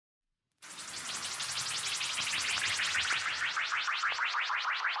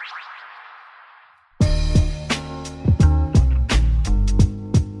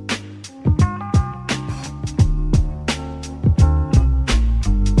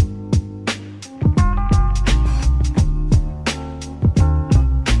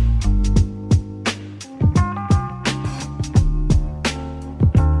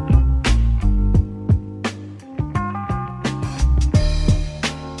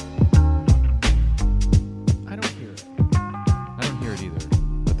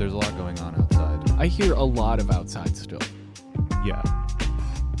hear a lot of outside still. Yeah.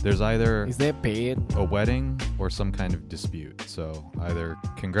 There's either Is that bad? a wedding or some kind of dispute. So either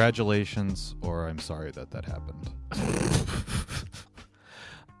congratulations or I'm sorry that happened.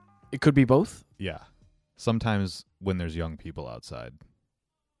 It could be both. Yeah. Sometimes when there's young people outside.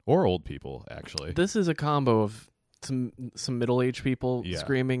 Or old people, actually. This is a combo of some middle-aged people Yeah.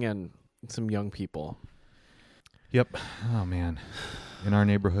 screaming and some young people. Yep. Oh, man. In our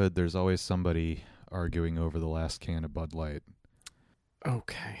neighborhood, there's always somebody arguing over the last can of Bud Light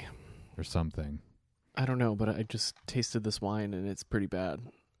Okay. or something. I don't know, but I just tasted this wine and it's pretty bad.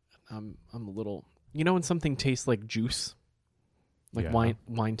 I'm a little... You know when something tastes like juice? Like Yeah.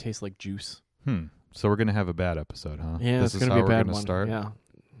 wine tastes like juice. So we're going to have a bad episode, huh? Yeah, This it's is going to how be a we're bad gonna one. start? Yeah.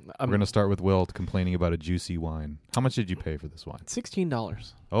 We're going to start with Will complaining about a juicy wine. How much did you pay for this wine?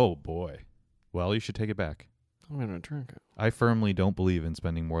 $16. Oh, boy. Well, you should take it back. I'm going to drink it. I firmly don't believe in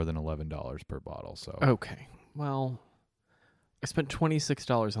spending more than $11 per bottle. So Okay. Well, I spent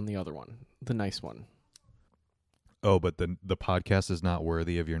 $26 on the other one, the nice one. Oh, but the podcast is not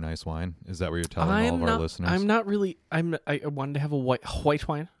worthy of your nice wine? Is that what you're telling all of our listeners? I'm not really. I wanted to have a white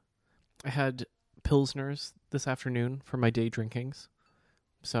wine. I had Pilsners this afternoon for my day drinkings.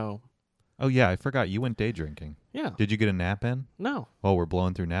 So. Oh, yeah, I forgot. You went day drinking. Yeah. Did you get a nap in? No. Oh, we're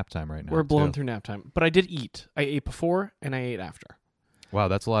blowing through nap time right now. We're blowing too. through nap time. But I did eat. I ate before and I ate after. Wow,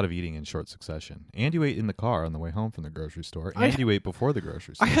 that's a lot of eating in short succession. And you ate in the car on the way home from the grocery store. I- And you ate before the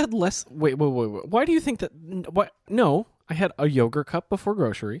grocery store. I had less. Wait. Why do you think that? What? No. I had a yogurt cup before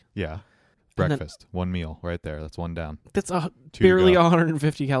grocery. Yeah. And then- Breakfast. One meal right there. That's one down. That's Two to barely go.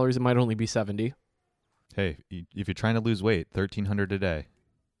 150 calories. It might only be 70. Hey, if you're trying to lose weight, 1,300 a day.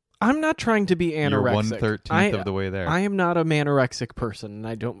 I'm not trying to be anorexic. You're 1/13 of the way there. I am not a manorexic person, and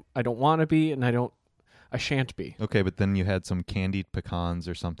I don't want to be, and I shan't be. Okay, but then you had some candied pecans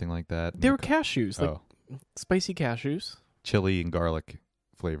or something like that. They were cashews, like Oh, spicy cashews. chili and garlic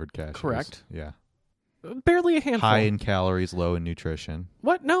flavored cashews. Correct. Yeah. Barely a handful. High in calories, low in nutrition.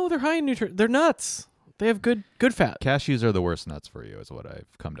 What? No, they're high in nutrition. They're nuts. They have good fat. Cashews are the worst nuts for you, is what I've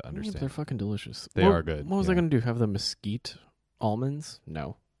come to They're understand. fucking delicious. They are good, What was I yeah. going to do? Have the mesquite almonds?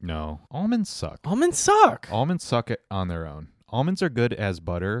 No. No. Almonds suck. Almonds suck. Almonds suck on their own. Almonds are good as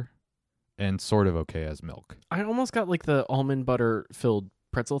butter and sort of okay as milk. I almost got like the almond butter filled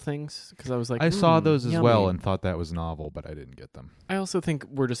pretzel things because I was like, I saw those as well yummy. and thought that was novel, but I didn't get them. I also think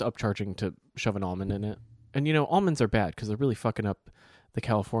we're just upcharging to shove an almond in it. And, almonds are bad because they're really fucking up the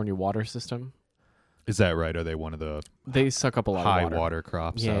California water system. Is that right? Are they one of the They suck up a lot high of water.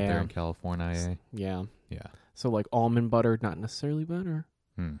 crops out there Yeah. in California? Yeah. Yeah. So, like, almond butter, not necessarily better.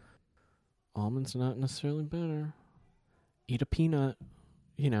 Hmm. Almonds, not necessarily better. Eat a peanut,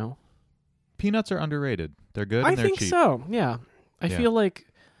 Peanuts are underrated. They're good I and they're think cheap. so, yeah. I Yeah. feel like,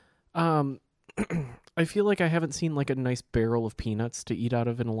 I feel like I haven't seen, like, a nice barrel of peanuts to eat out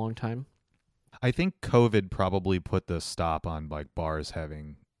of in a long time. I think COVID probably put the stop on like bars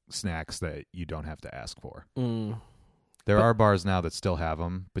having snacks that you don't have to ask for. Mm. There But- are bars now that still have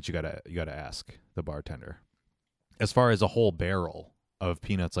them, but you gotta ask the bartender. As far as a whole barrel of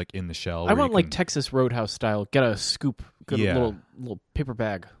peanuts, like in the shell, I where want, you like, can- Texas Roadhouse style. Get a scoop, get Yeah. a little paper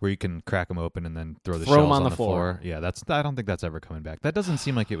bag. where you can crack them open and then throw the Throw 'em shells on on the floor. Yeah, I don't think that's ever coming back. That doesn't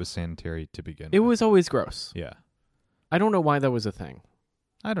seem like it was sanitary to begin It with. was always gross. Yeah. I don't know why that was a thing.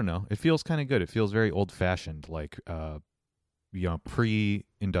 I don't know. It feels kind of good. It feels very old-fashioned, like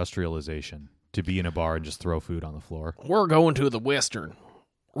pre-industrialization, to be in a bar and just throw food on the floor. We're going to the Western.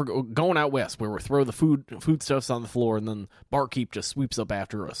 We're going out west where we throw the foodstuffs on the floor and then barkeep just sweeps up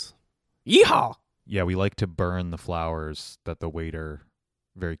after us. Yeehaw! Yeah, we like to burn the flowers that the waiter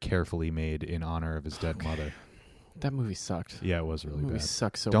very carefully made in honor of his dead mother. That movie sucked. Yeah, it was really That movie bad.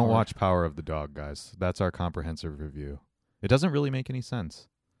 sucks so Don't hard. watch Power of the Dog, guys. That's our comprehensive review. It doesn't really make any sense.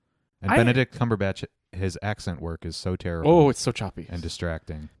 And Benedict Cumberbatch, his accent work is so terrible. Oh, it's so choppy. and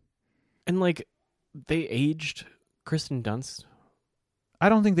distracting. And, like, they aged Kristen Dunst. I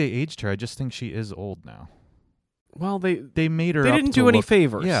don't think they aged her. I just think she is old now. Well, they made her. They up didn't to do any look-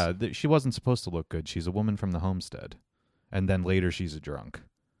 favors. Yeah, she wasn't supposed to look good. She's a woman from the homestead, and then later she's a drunk.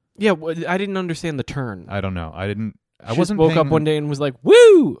 Yeah, I didn't understand the turn. I don't know. I She wasn't woke up paying- one day and was like,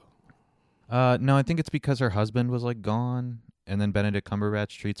 "Woo!" No, I think it's because her husband was like gone, and then Benedict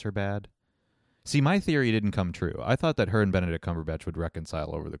Cumberbatch treats her bad. See, my theory didn't come true. I thought that her and Benedict Cumberbatch would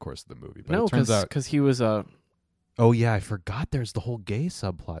reconcile over the course of the movie, but No, it turns out. because he was Oh yeah, I forgot. There's the whole gay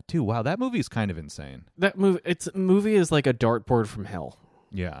subplot too. Wow, that movie's kind of insane. that movie is like a dartboard from hell,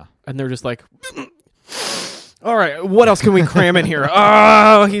 Yeah. and they're just like, all right, what else can we cram in here?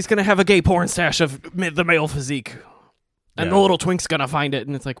 Oh, he's gonna have a gay porn stash of the male physique. And Yeah. the little twink's gonna find it,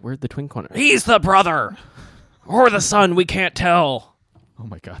 and it's like, where'd the twink corner? He's the brother! Or the son, we can't tell. Oh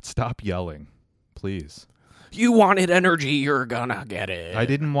my God, stop yelling, please. You wanted energy, you're gonna get it. I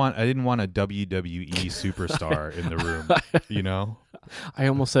didn't want a WWE superstar in the room, you know? I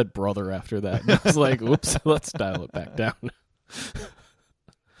almost said brother after that. And I was like, oops, let's dial it back down.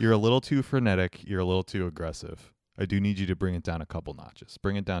 You're a little too frenetic. You're a little too aggressive. I do need you to bring it down a couple notches.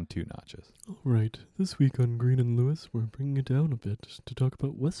 Bring it down 2 notches. All right, this week on Green and Lewis, we're bringing it down a bit to talk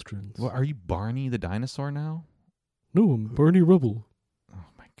about westerns. Well, are you Barney the dinosaur now? No, I'm Barney Rubble. Oh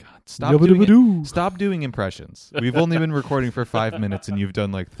my God! Stop Yabba-dabba-doo. doing impressions. We've only been recording for 5 minutes, and you've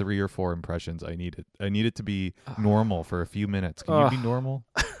done like 3 or 4 impressions. I need it to be normal for a few minutes. Can you be normal?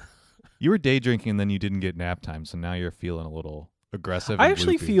 You were day drinking, and then you didn't get nap time, so now you're feeling a little aggressive. I and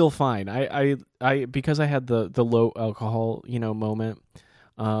actually loopy. feel fine. I because I had the low alcohol, moment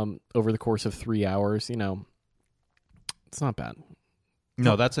over the course of 3 hours, it's not bad.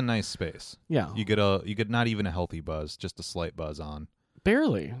 No, that's a nice space. Yeah. You get not even a healthy buzz, just a slight buzz on.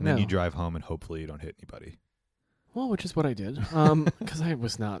 Barely. And then you drive home and hopefully you don't hit anybody. Well, which is what I did. Because I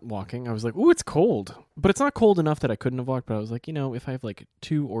was not walking. I was like, ooh, it's cold. But it's not cold enough that I couldn't have walked. But I was like, if I have like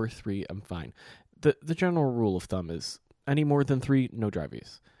 2 or 3, I'm fine. The general rule of thumb is any more than 3, no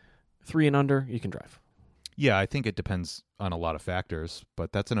driveys. 3 and under, you can drive. Yeah, I think it depends on a lot of factors,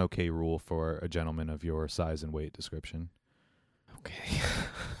 but that's an okay rule for a gentleman of your size and weight description. Okay.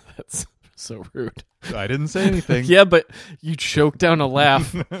 That's so rude. I didn't say anything. Yeah, but you choked down a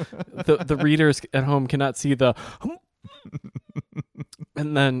laugh. The readers at home cannot see the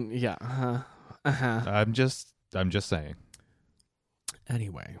and then yeah. I'm just saying.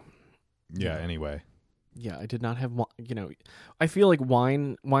 Anyway. Yeah, anyway. Yeah, I did not have I feel like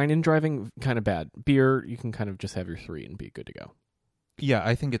wine in driving kind of bad. Beer, you can kind of just have your 3 and be good to go. Yeah,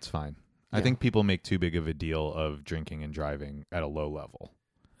 I think it's fine. I Yeah. think people make too big of a deal of drinking and driving at a low level.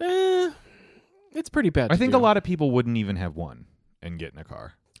 It's pretty bad. I think a lot of people wouldn't even have 1 and get in a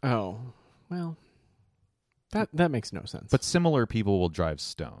car. Oh, well, that makes no sense. But similar people will drive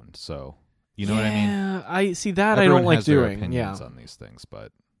stoned, so you know what I mean? Yeah, I see that. Everyone I don't like has their doing. opinions Yeah, on these things,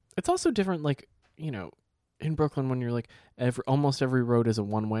 but it's also different. Like in Brooklyn, when you're like almost every road is a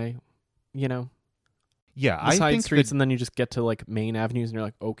one way. yeah, The I side think streets, and then you just get to like main avenues, and you're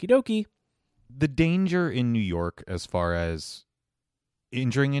like, okie dokie. the danger in New York as far as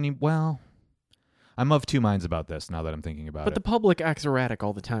injuring I'm of 2 minds about this now that I'm thinking about But it. the public acts erratic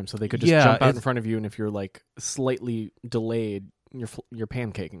all the time, so they could just Yeah, jump out in it's- front of you, and if you're like slightly delayed, you're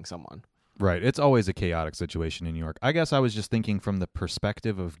pancaking someone. Right. It's always a chaotic situation in New York. I guess I was just thinking from the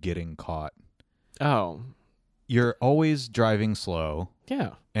perspective of getting caught. Oh, You're always driving slow,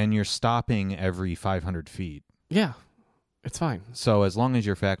 yeah, and you're stopping every 500 feet. yeah, it's fine. So as long as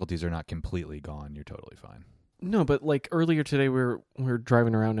your faculties are not completely gone, you're totally fine. No, but like earlier today, we were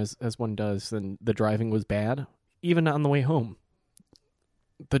driving around as one does, and the driving was bad. Even on the way home,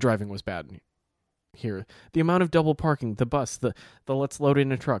 the driving was bad. Here, the amount of double parking, the bus, the let's load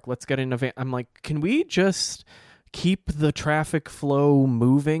in a truck, let's get in a van. I'm like, can we just keep the traffic flow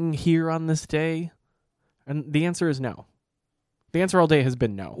moving here on this day? And the answer is no. The answer all day has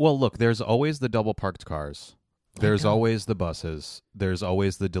been no. Well, look, there's always the double parked cars. There's God. always the buses. There's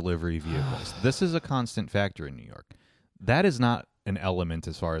always the delivery vehicles. This is a constant factor in New York. That is not an element,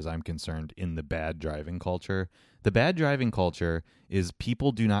 as far as I'm concerned, in the bad driving culture. The bad driving culture is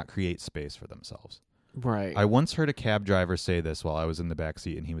people do not create space for themselves. Right. I once heard a cab driver say this while I was in the back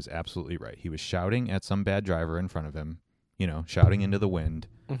seat, and he was absolutely right. He was shouting at some bad driver in front of him, shouting into the wind,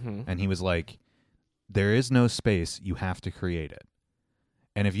 Mm-hmm. and he was like, there is no space. You have to create it.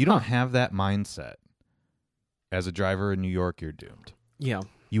 And if you don't have that mindset, as a driver in New York, you're doomed. Yeah.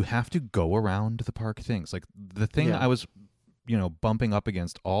 You have to go around the park things. Like the thing Yeah. I was, bumping up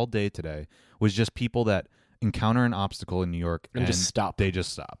against all day today was just people that encounter an obstacle in New York And just stop. They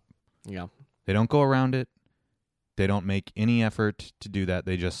just stop. Yeah. They don't go around it. They don't make any effort to do that.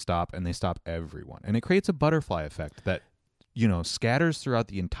 They just stop, and they stop everyone. And it creates a butterfly effect that, scatters throughout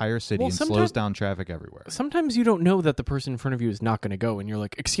the entire city and slows down traffic everywhere. Sometimes you don't know that the person in front of you is not going to go, and you're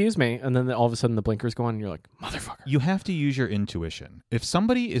like, excuse me, and then all of a sudden the blinkers go on, and you're like, motherfucker. You have to use your intuition. If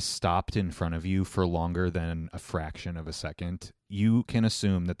somebody is stopped in front of you for longer than a fraction of a second, you can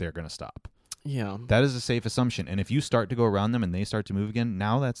assume that they're going to stop. Yeah. That is a safe assumption. And if you start to go around them and they start to move again,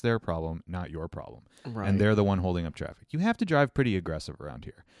 now that's their problem, not your problem. Right. And they're the one holding up traffic. You have to drive pretty aggressive around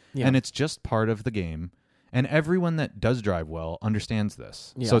here. Yeah. And it's just part of the game. And everyone that does drive well understands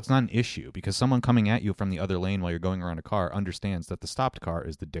this. Yeah. So it's not an issue because someone coming at you from the other lane while you're going around a car understands that the stopped car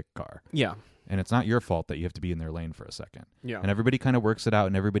is the dick car. Yeah. And it's not your fault that you have to be in their lane for a second. Yeah. And everybody kind of works it out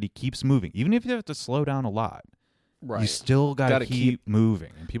and everybody keeps moving. Even if you have to slow down a lot, Right. You still got to Gotta keep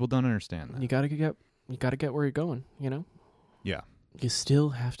moving, and people don't understand that. You gotta get where you're going. You know. Yeah. You still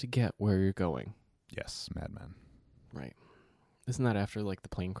have to get where you're going. Yes, madman. Right. Isn't that after like the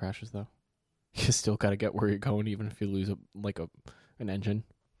plane crashes though? You still gotta get where you're going, even if you lose an engine.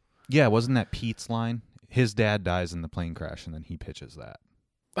 Yeah, wasn't that Pete's line? His dad dies in the plane crash, and then he pitches that.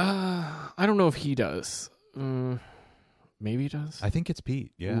 I don't know if he does. Maybe he does. I think it's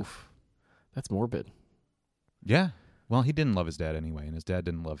Pete. Yeah. Oof. That's morbid. Yeah. Well, he didn't love his dad anyway, and his dad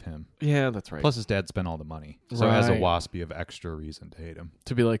didn't love him. Yeah, that's right. Plus, his dad spent all the money. So as a Right. wasp, you have extra reason to hate him.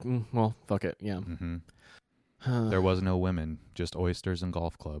 To be like, well, fuck it. Yeah. Mm-hmm. There was no women, just oysters and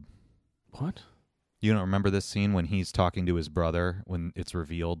golf club. What? You don't remember this scene when he's talking to his brother when it's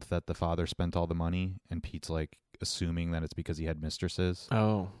revealed that the father spent all the money, and Pete's like assuming that it's because he had mistresses,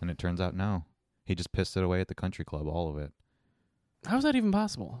 Oh. and it turns out no. He just pissed it away at the country club, all of it. How's that even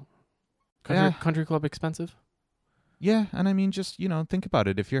possible? Yeah. Country club expensive? Yeah, and I mean, just, think about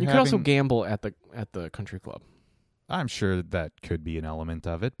it. If you're You having... could also gamble at the country club. I'm sure that could be an element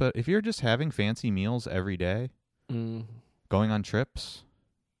of it, but if you're just having fancy meals every day, going on trips...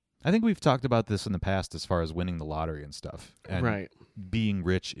 I think we've talked about this in the past as far as winning the lottery and stuff. And Right. being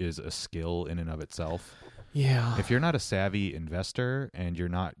rich is a skill in and of itself. Yeah. If you're not a savvy investor and you're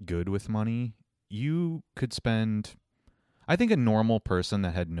not good with money, you could spend... I think a normal person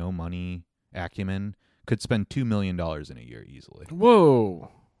that had no money acumen could spend $2 million in a year easily.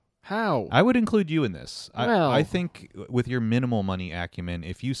 Whoa. How? I would include you in this. Well. I think with your minimal money acumen,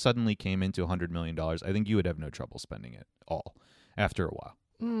 if you suddenly came into $100 million, I think you would have no trouble spending it all after a while.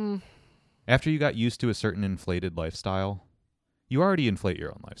 After you got used to a certain inflated lifestyle, you already inflate your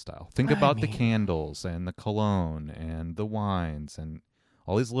own lifestyle. Think about the candles and the cologne and the wines and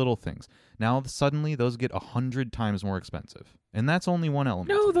all these little things. Now, suddenly, those get 100 times more expensive. And that's only one element.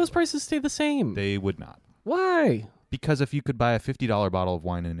 No, those prices stay the same. They would not. Why? Because if you could buy a $50 bottle of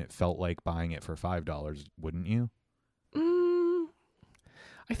wine and it felt like buying it for $5, wouldn't you?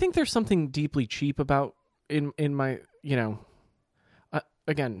 I think there's something deeply cheap about in my,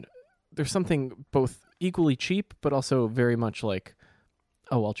 again, there's something both equally cheap but also very much like,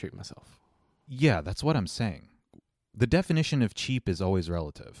 oh, I'll treat myself. Yeah, that's what I'm saying. The definition of cheap is always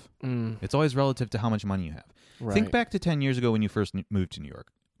relative. It's always relative to how much money you have. Right. Think back to 10 years ago when you first moved to New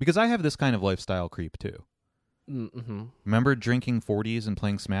York. Because I have this kind of lifestyle creep too. Mm-hmm. Remember drinking 40s and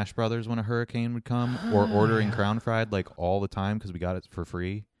playing Smash Brothers when a hurricane would come? Or ordering Crown Fried like all the time because we got it for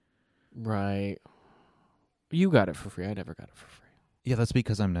free? Right. You got it for free. I never got it for free. Yeah, that's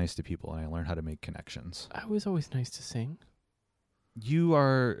because I'm nice to people and I learn how to make connections. I was always nice to sing. You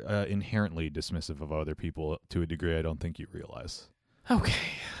are inherently dismissive of other people to a degree I don't think you realize. Okay.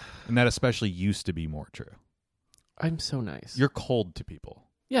 And that especially used to be more true. I'm so nice. You're cold to people.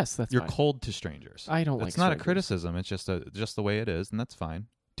 Yes, that's You're fine. cold to strangers. I don't like It's not strangers. a criticism. It's just the way it is, and that's fine.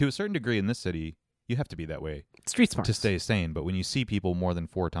 To a certain degree in this city, you have to be that way Street smarts. to stay sane. But when you see people more than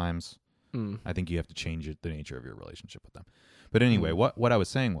 4 times, I think you have to change the nature of your relationship with them. But anyway, what I was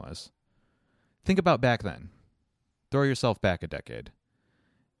saying was, think about back then. Throw yourself back a decade.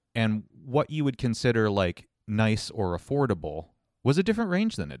 And what you would consider like nice or affordable was a different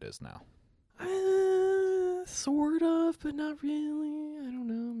range than it is now. Sort of, but not really. I don't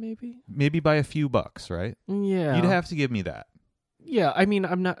know, maybe. Maybe by a few bucks, right? Yeah. You'd have to give me that. Yeah, I mean,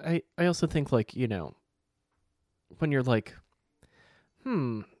 I'm not... I also think, like, when you're like,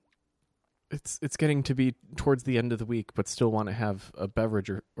 it's getting to be towards the end of the week, but still want to have a beverage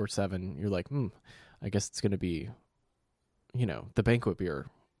or 7, you're like, I guess it's going to be, the banquet beer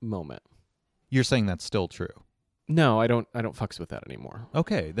moment. You're saying that's still true. No, I don't fucks with that anymore.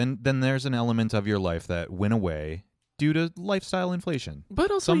 Okay, then there's an element of your life that went away due to lifestyle inflation.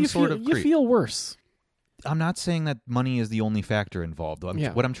 But also, Some you sort feel of you creep. feel worse. I'm not saying that money is the only factor involved.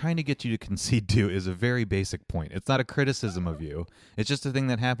 What I'm trying to get you to concede to is a very basic point. It's not a criticism of you. It's just a thing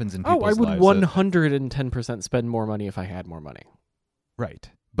that happens in people's I would lives. 110% spend more money if I had more money. Right.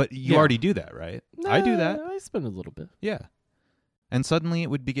 But you Yeah. already do that, right? I do that. I spend a little bit. Yeah. And suddenly it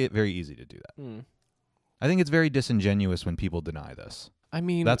would get very easy to do that. I think it's very disingenuous when people deny this. I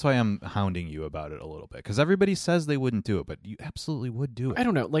mean, That's why I'm hounding you about it a little bit, because everybody says they wouldn't do it, but you absolutely would do it. I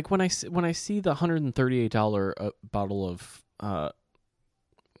don't know. Like when I see the $138 bottle of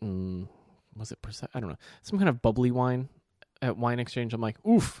was it I don't know, some kind of bubbly wine at Wine Exchange, I'm like,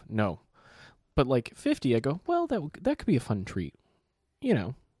 oof, no. But like 50, I go, well, that could be a fun treat,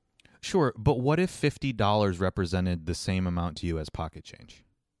 Sure, but what if $50 represented the same amount to you as pocket change?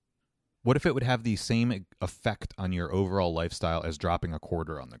 What if it would have the same effect on your overall lifestyle as dropping a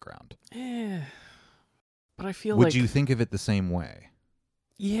quarter on the ground? But I feel Would like... you think of it the same way?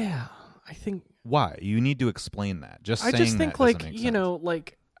 Yeah, I think Why? You need to explain that. Just I saying just think that doesn't like make you sense. know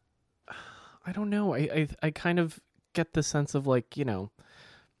like I don't know. I kind of get the sense of like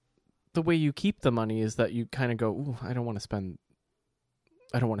the way you keep the money is that you kind of go, ooh, I don't want to spend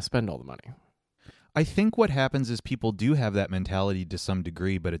all the money. I think what happens is people do have that mentality to some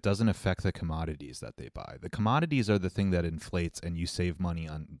degree, but it doesn't affect the commodities that they buy. The commodities are the thing that inflates, and you save money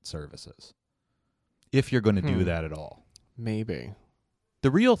on services. If you're going to do that at all. Maybe.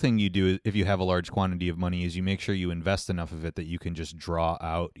 The real thing you do if you have a large quantity of money is you make sure you invest enough of it that you can just draw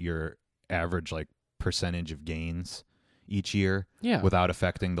out your average like percentage of gains each year without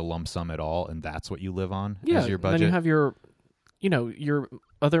affecting the lump sum at all, and that's what you live on as your budget. Then you have your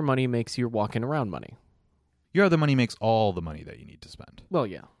other money makes your walking around money. Your other money makes all the money that you need to spend. Well,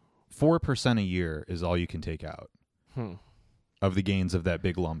 yeah. 4% a year is all you can take out of the gains of that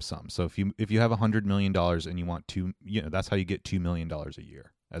big lump sum. So if you have $100 million and you want that's how you get $2 million a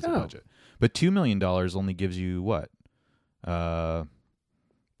year as a budget. But $2 million only gives you what?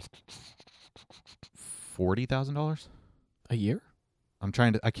 $40,000 a year?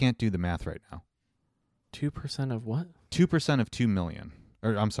 I can't do the math right now. 2% of what? 2% of 2 million.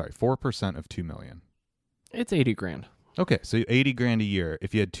 Or I'm sorry, 4% of 2 million. It's 80 grand. Okay, so 80 grand a year.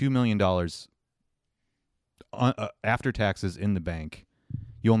 If you had $2 million after taxes in the bank,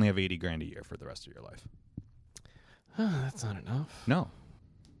 you only have 80 grand a year for the rest of your life. That's not enough. No.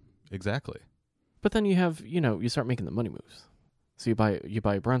 Exactly. But then you have, you start making the money moves. So you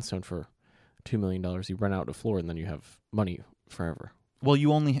buy a brownstone for $2 million, you rent out a floor, and then you have money forever. Well,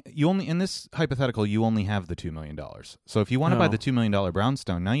 you only in this hypothetical, you only have the $2 million. So if you want to buy the $2 million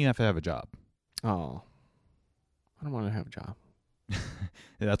brownstone, now you have to have a job. Oh, I don't want to have a job.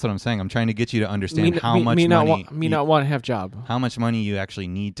 That's what I'm saying. I'm trying to get you to understand how much money not want to have a job. How much money you actually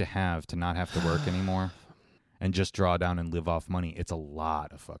need to have to not have to work anymore and just draw down and live off money. It's a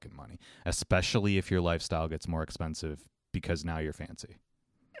lot of fucking money, especially if your lifestyle gets more expensive because now you're fancy.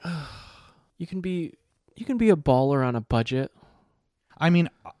 You can be a baller on a budget. I mean,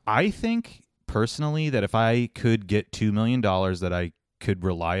 I think personally that if I could get $2 million that I could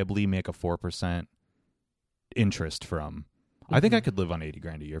reliably make a 4% interest from, I think I could live on 80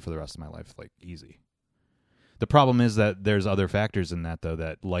 grand a year for the rest of my life, like easy. The problem is that there's other factors in that, though,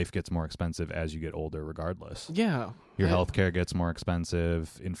 that life gets more expensive as you get older regardless. Yeah. Your healthcare gets more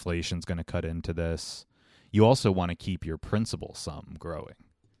expensive. Inflation's going to cut into this. You also want to keep your principal sum growing,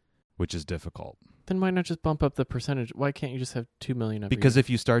 which is difficult. Then why not just bump up the percentage? Why can't you just have $2 million every Because year? if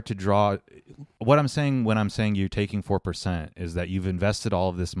you start to draw, what I'm saying when I'm saying you're taking 4% is that you've invested all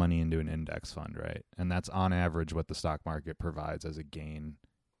of this money into an index fund, right? And that's on average what the stock market provides as a gain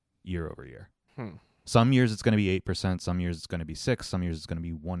year over year. Some years it's going to be 8%, some years it's going to be 6%, some years it's going to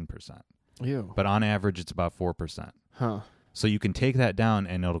be 1%. Ew. But on average it's about 4%. Huh. So you can take that down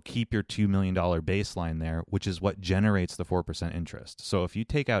and it'll keep your $2 million baseline there, which is what generates the 4% interest. So if you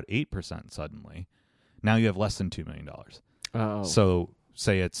take out 8% suddenly, now you have less than $2 million. Oh. So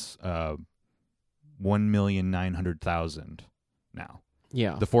say it's 1,900,000 now.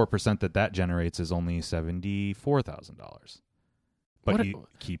 Yeah. The 4% that generates is only $74,000. But you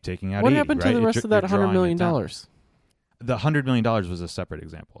keep taking out what 80, happened right? to the rest of that $100 million? The $100 million was a separate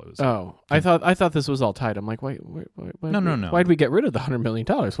example. It was I thought this was all tied. I'm like, why No. Why'd we get rid of the $100 million?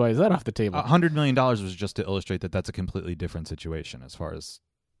 Why is that off the table? $100 million was just to illustrate that that's a completely different situation as far as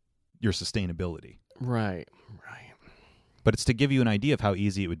your sustainability. Right. But it's to give you an idea of how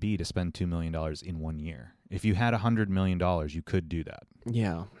easy it would be to spend $2 million in 1 year. If you had $100 million, you could do that.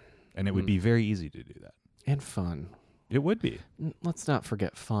 Yeah. And it would be very easy to do that. And fun. It would be. Let's not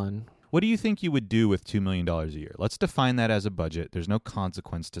forget fun. What do you think you would do with $2 million a year? Let's define that as a budget. There's no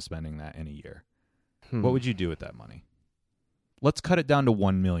consequence to spending that in a year. What would you do with that money? Let's cut it down to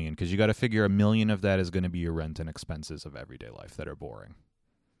 $1 million because you got to figure $1 million of that is going to be your rent and expenses of everyday life that are boring.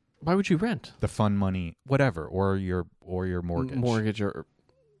 Why would you rent? The fun money, whatever, or your mortgage. Mortgage or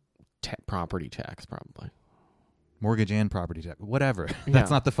property tax, probably. Mortgage and property tax, whatever.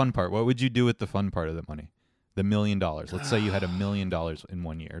 That's not the fun part. What would you do with the fun part of the money? The $1 million. Let's say you had $1 million in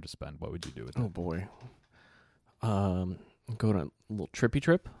 1 year to spend. What would you do with it? Oh boy. Go on a little trippy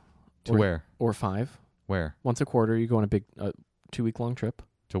trip. To where? Or 5. Where? Once a quarter, you go on a big 2-week-long trip.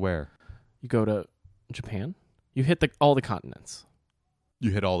 To where? You go to Japan. You hit all the continents.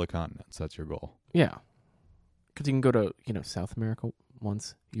 You hit all the continents. That's your goal. Yeah. Because you can go to, South America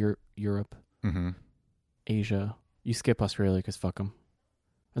once, Europe, Asia. You skip Australia because fuck them.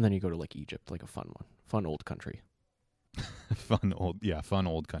 And then you go to, like, Egypt, like a fun one. Fun old country. Fun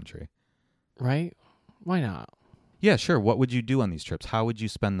old country. Right? Why not? Yeah, sure. What would you do on these trips? How would you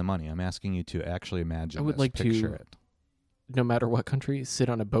spend the money? I'm asking you to actually imagine I would this, like picture to, it. no matter what country, sit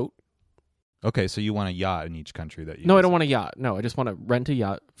on a boat Okay, so you want a yacht in each country that you No, I visit. don't want a yacht. No, I just want to rent a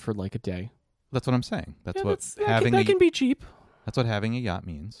yacht for like a day. That's what I'm saying. That's Yeah, what that having can be cheap. That's what having a yacht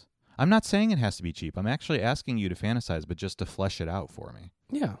means. I'm not saying it has to be cheap. I'm actually asking you to fantasize, but just to flesh it out for me.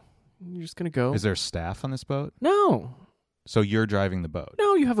 Yeah, you're just gonna go. Is there staff on this boat? No, So you're driving the boat.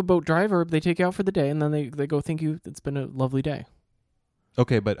 no. You have a boat driver. They take you out for the day, and then they go thank you. It's been a lovely day.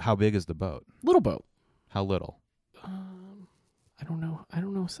 Okay, but how big is the boat? Little boat. How little? I don't know. I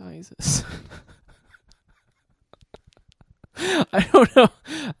don't know sizes. I don't know.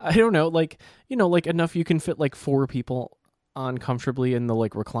 I don't know. Like, like enough you can fit like 4 people on comfortably in the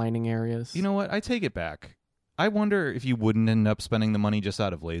like reclining areas. You know what? I take it back. I wonder if you wouldn't end up spending the money just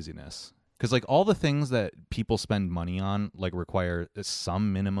out of laziness. Because like all the things that people spend money on like require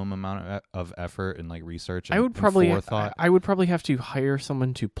some minimum amount of effort and like research and, I would probably and forethought. I would probably have to hire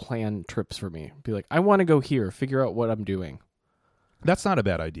someone to plan trips for me. Be like, I want to go here, figure out what I'm doing. That's not a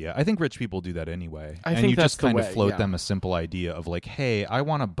bad idea. I think rich people do that anyway. I and think you that's just the kind of way, float yeah. them a simple idea of like, hey, I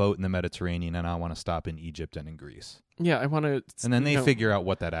want a boat in the Mediterranean and I want to stop in Egypt and in Greece. Yeah, I want to. And then they figure out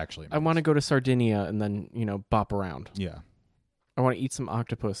what that actually means. I want to go to Sardinia and then bop around. Yeah. I want to eat some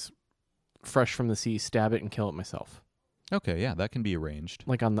octopus fresh from the sea, stab it and kill it myself. Okay, yeah, that can be arranged.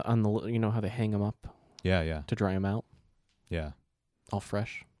 Like on the how they hang them up Yeah, yeah. to dry them out, Yeah. all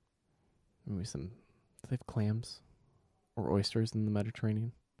fresh. Maybe some. Do they have clams or oysters in the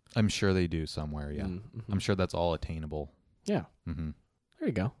Mediterranean? I'm sure they do somewhere, yeah. Mm-hmm. I'm sure that's all attainable. Yeah. Mm-hmm. There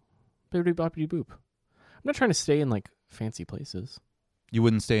you go. Bibbidi boppity boop. I'm not trying to stay in like fancy places. You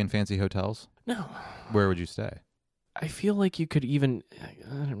wouldn't stay in fancy hotels? No. Where would you stay? I feel like you could even.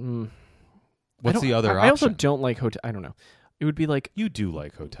 What's the other option? I also don't like hotel. I don't know. It would be like, You do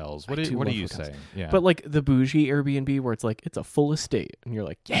like hotels. What I are do you love hotels. saying? Yeah. but like the bougie Airbnb where it's like it's a full estate, and you're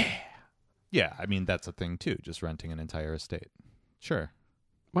like, yeah, yeah, I mean that's a thing too, just renting an entire estate. Sure.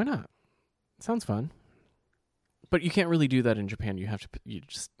 why not? Sounds fun. But you can't really do that in Japan. You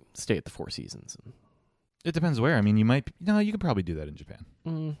just stay at the Four Seasons. It depends where. I mean, you could probably do that in Japan.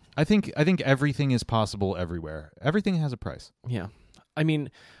 Mm, I think everything is possible everywhere. Everything has a price. yeah, I mean,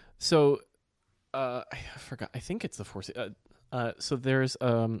 so I forgot. I think it's the Four Seasons. So there's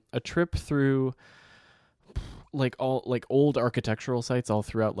a trip through like all like old architectural sites all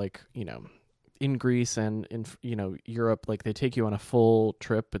throughout in Greece and in Europe. Like they take you on a full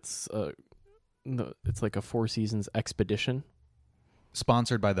trip. It's like a Four Seasons expedition.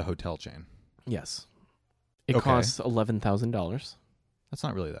 Sponsored by the hotel chain. Yes, it Okay. costs $11,000. That's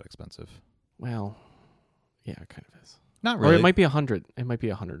not really that expensive. Well, yeah, it kind of is. Not really. Or it might be 100. It might be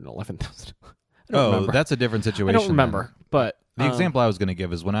 111,000. Oh, that's a different situation. I don't remember, then. but The example I was going to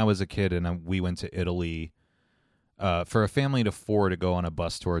give is when I was a kid and we went to Italy. For a family of 4 to go on a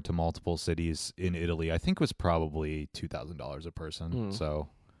bus tour to multiple cities in Italy, I think was probably $2,000 a person. So,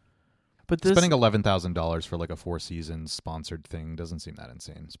 but this, spending $11,000 for like a Four Seasons sponsored thing doesn't seem that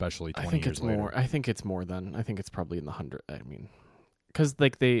insane, especially 20 I think years it's later. more. I think it's more than. I think it's probably in the 100. I mean, because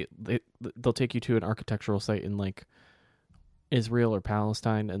like they'll take you to an architectural site in like Israel or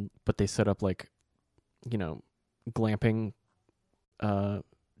Palestine, but they set up like glamping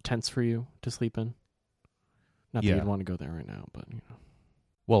tents for you to sleep in. Not that Yeah. you'd want to go there right now, but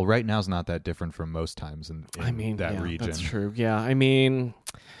Well, right now's not that different from most times in that yeah, region. that's true. Yeah, I mean,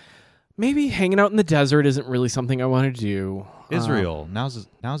 maybe hanging out in the desert isn't really something I want to do. Israel, now's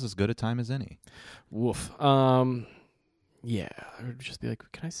as good a time as any. Woof. Yeah, I would just be like,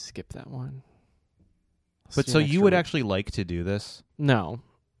 can I skip that one? But See so an you extra would week. actually like to do this? No,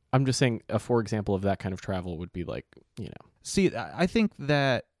 I'm just saying. For example of that kind of travel would be like, See, I think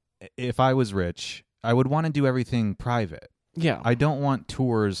that if I was rich, I would want to do everything private. yeah, I don't want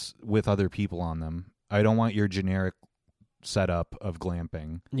tours with other people on them. I don't want your generic setup of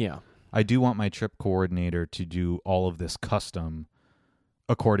glamping. yeah, I do want my trip coordinator to do all of this custom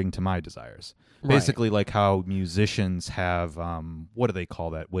according to my desires. Right. Basically like how musicians have what do they call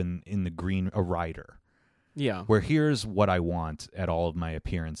that when in the green a rider. yeah, Where here's what I want at all of my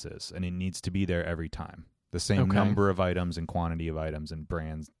appearances and it needs to be there every time. The same Okay. number of items and quantity of items and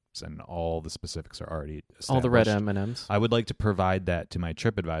brands and all the specifics are already established. all the red M&Ms. I would like to provide that to my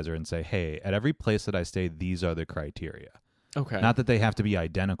TripAdvisor and say, hey, at every place that I stay, these are the criteria. Okay, Not that they have to be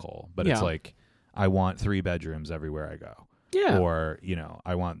identical, but it's Yeah. like, I want 3 bedrooms everywhere I go. yeah, Or,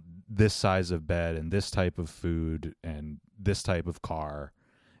 I want this size of bed and this type of food and this type of car.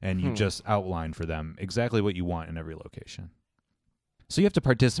 And you just outline for them exactly what you want in every location. So you have to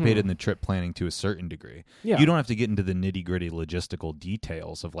participate in the trip planning to a certain degree. yeah. You don't have to get into the nitty-gritty logistical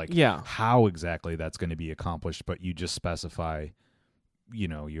details of Yeah. how exactly that's going to be accomplished, but you just specify,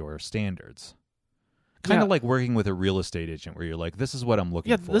 your standards. Kind of Yeah. like working with a real estate agent where you're like, this is what I'm looking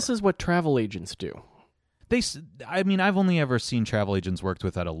Yeah, for. this is what travel agents do. I mean, I've only ever seen travel agents worked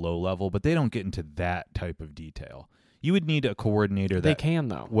with at a low level, but they don't get into that type of detail. You would need a coordinator They that can,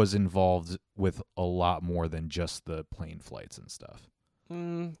 though. was involved with a lot more than just the plane flights and stuff.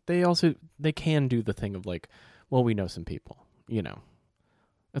 They can do the thing of like, well, we know some people, you know.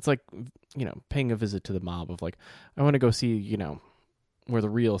 It's like, you know, paying a visit to the mob of like, I want to go see, you know, where the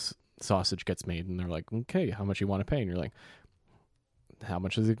real sausage gets made. And they're like, okay, how much you want to pay? And you're like, how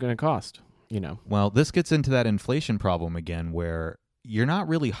much is it going to cost? You know. Well, this gets into that inflation problem again where you're not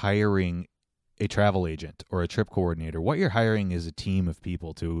really hiring a travel agent or a trip coordinator. What you're hiring is a team of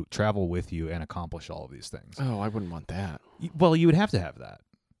people to travel with you and accomplish all of these things. Oh, I wouldn't want that. Well, you would have to have that.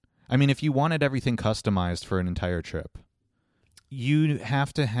 I mean, if you wanted everything customized for an entire trip, you'd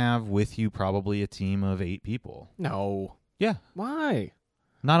have to have with you probably a team of 8 people. No. Yeah. Why?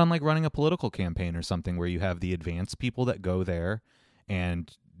 Not unlike running a political campaign or something where you have the advanced people that go there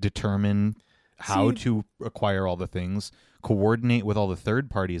and determine how to acquire all the things, coordinate with all the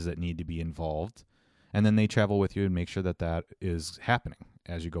third parties that need to be involved, and then they travel with you and make sure that that is happening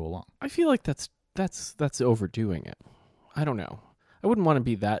as you go along. I feel like that's overdoing it. I don't know. I wouldn't want to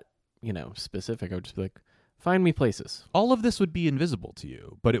be that, you know, specific. I would just be like, find me places. All of this would be invisible to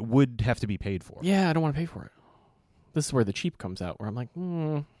you, but it would have to be paid for. Yeah, I don't want to pay for it. This is where the cheap comes out, where I'm like,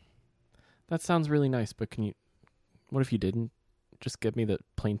 that sounds really nice, but what if you didn't? Just get me the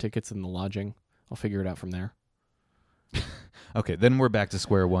plane tickets and the lodging. I'll figure it out from there. Okay, then we're back to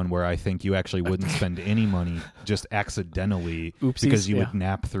square one where I think you actually wouldn't spend any money just accidentally Oopsies, because you yeah. would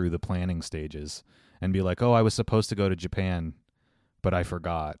nap through the planning stages and be like, oh, I was supposed to go to Japan, but I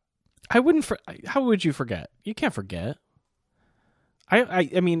forgot. I wouldn't. How would you forget? You can't forget.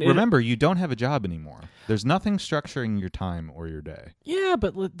 I mean, Remember, you don't have a job anymore. There's nothing structuring your time or your day. yeah,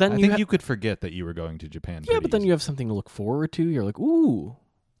 but then I think you could forget that you were going to Japan. Yeah, but then you have something to look forward to. You're like, ooh.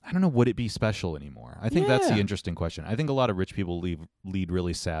 I don't know, would it be special anymore? I think that's the Yeah. interesting question. I think a lot of rich people lead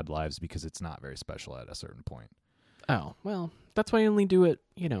really sad lives because it's not very special at a certain point. Oh, well, that's why I only do it,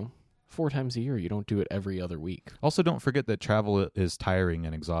 4 times a year. You don't do it every other week. Also, don't forget that travel is tiring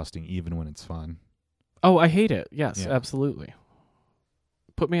and exhausting even when it's fun. Oh, I hate it. Yes, Yeah. absolutely.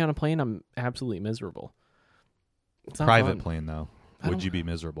 Put me on a plane, I'm absolutely miserable. It's not Private fun. plane, though. I Would don't- you be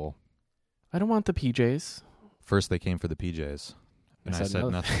miserable? I don't want the PJs. First, they came for the PJs. And I said no.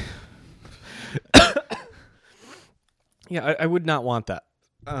 nothing. Yeah, I would not want that.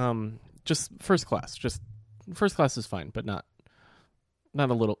 Just first class. Just first class is fine, but not a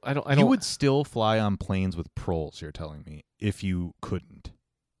little. I don't. You would still fly on planes with proles, you're telling me, if you couldn't.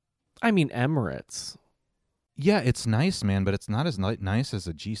 I mean, Emirates. Yeah, it's nice, man, but it's not as nice as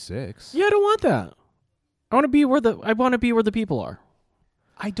a G6. Yeah, I don't want that. I want to be where the people are.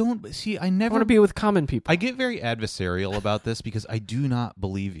 I don't see. I I never want to be with common people. I get very adversarial about this because I do not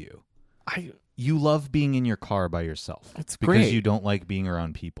believe you. I You love being in your car by yourself. It's because great. you don't like being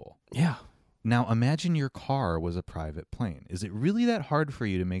around people. yeah. Now, imagine your car was a private plane. Is it really that hard for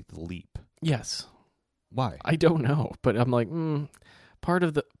you to make the leap? Yes. Why? I don't know, but I'm like, part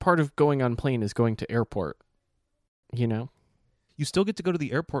of going on plane is going to airport. You still get to go to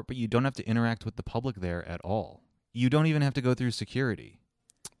the airport, but you don't have to interact with the public there at all. You don't even have to go through security.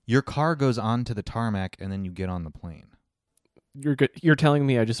 Your car goes onto the tarmac, and then you get on the plane. You're good. You're telling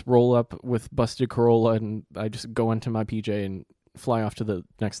me I just roll up with busted Corolla and I just go into my PJ and fly off to the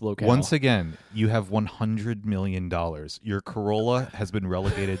next locale. Once again, you have $100 million. Your Corolla has been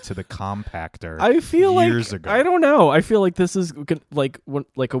relegated to the compactor. I feel years like ago. I don't know. I feel like this is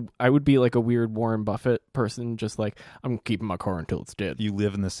I would be like a weird Warren Buffett person, just like I'm keeping my car until it's dead. You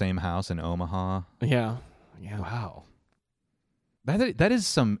live in the same house in Omaha. Yeah. Wow. That is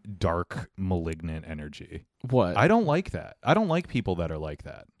some dark, malignant energy. What? I don't like that. I don't like people that are like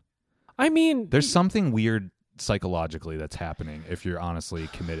that. I mean, There's something weird psychologically that's happening if you're honestly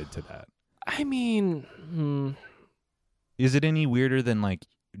committed to that. I mean, Is it any weirder than like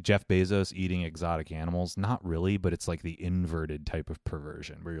Jeff Bezos eating exotic animals? Not really, but it's like the inverted type of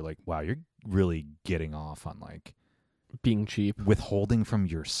perversion where you're like, wow, you're really getting off on like being cheap. withholding from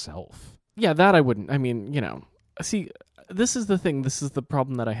yourself. Yeah, that I wouldn't. I mean, see, this is the thing. This is the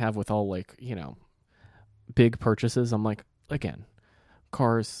problem that I have with all big purchases. I'm like, again,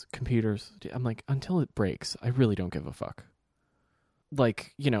 cars, computers. I'm like, until it breaks, I really don't give a fuck.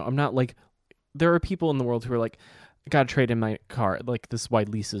 Like, I'm not like, there are people in the world who are like, I gotta trade in my car. Like, this is why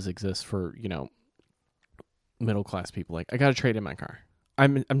leases exist for, middle class people. Like, I gotta trade in my car.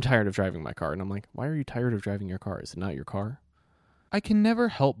 I'm tired of driving my car. And I'm like, why are you tired of driving your car? Is it not your car? I can never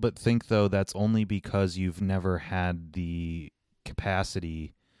help but think, though, that's only because you've never had the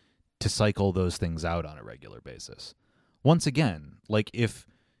capacity to cycle those things out on a regular basis. Once again, like if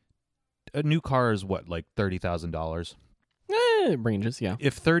a new car is what, like $30,000? It ranges, yeah.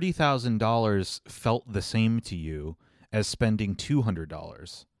 If $30,000 felt the same to you as spending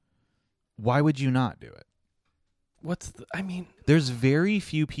 $200, why would you not do it? There's very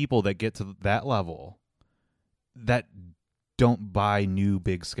few people that get to that level that don't buy new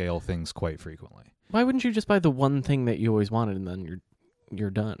big scale things quite frequently. Why wouldn't you just buy the one thing that you always wanted and then you're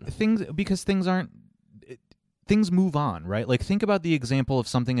done? Because things move on, right? Like think about the example of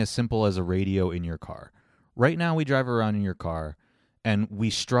something as simple as a radio in your car. Right now we drive around in your car and we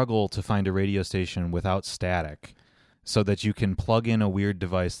struggle to find a radio station without static so that you can plug in a weird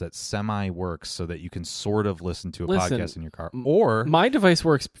device that semi-works so that you can sort of listen to a podcast in your car. Or my device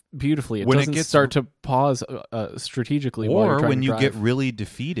works beautifully. It doesn't start to pause strategically. Or when you get really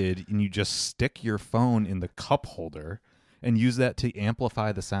defeated and you just stick your phone in the cup holder and use that to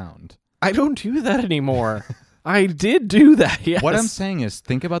amplify the sound. I don't do that anymore. I did do that, yes. What I'm saying is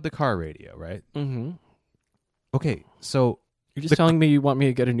think about the car radio, right? Mm-hmm. Okay, so... You're just telling me you want me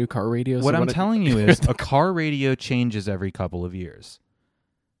to get a new car radio? What I'm telling you is a car radio changes every couple of years.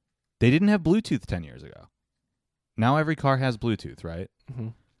 They didn't have Bluetooth 10 years ago. Now every car has Bluetooth, right? Mm-hmm.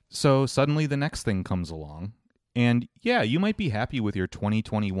 So suddenly the next thing comes along. And yeah, you might be happy with your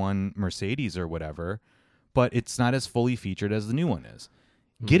 2021 Mercedes or whatever, but it's not as fully featured as the new one is.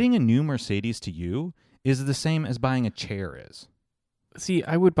 Mm-hmm. Getting a new Mercedes to you is the same as buying a chair is. See,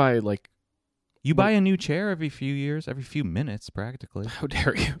 I would buy like... You buy a new chair every few years, every few minutes, practically. How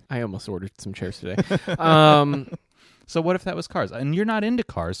dare you? I almost ordered some chairs today. So what if that was cars? And you're not into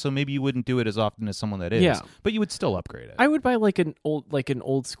cars, so maybe you wouldn't do it as often as someone that is. Yeah. But you would still upgrade it. I would buy like an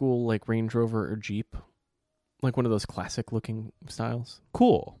old school like Range Rover or Jeep. Like one of those classic looking styles.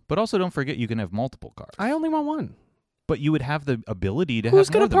 Cool. But also don't forget you can have multiple cars. I only want one. But you would have the ability to Who's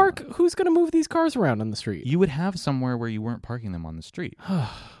have gonna more than park? one. Who's gonna move these cars around on the street? You would have somewhere where you weren't parking them on the street.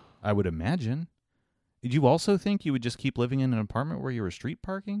 I would imagine. Did you also think you would just keep living in an apartment where you were street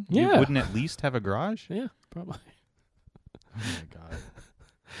parking? Yeah. You wouldn't at least have a garage? Yeah, probably. Oh my god.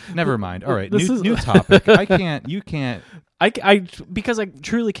 Never mind. All right, This is- new topic. You can't. I because I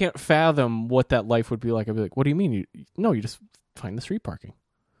truly can't fathom what that life would be like. I'd be like, what do you mean? You just find the street parking.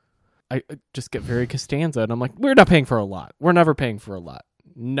 I just get very Costanza, and I'm like, we're not paying for a lot. We're never paying for a lot.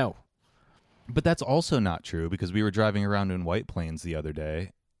 No. But that's also not true because we were driving around in White Plains the other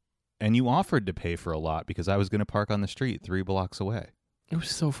day, and you offered to pay for a lot because I was going to park on the street 3 blocks away. It was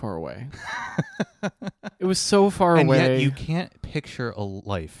so far away. It was so far and away. And yet you can't picture a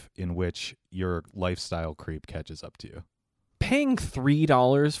life in which your lifestyle creep catches up to you. Paying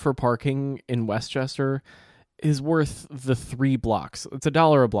 $3 for parking in Westchester is worth the 3 blocks. It's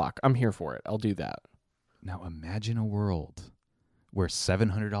 $1 a block. I'm here for it. I'll do that. Now imagine a world where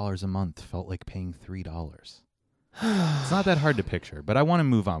 $700 a month felt like paying $3. It's not that hard to picture, but I want to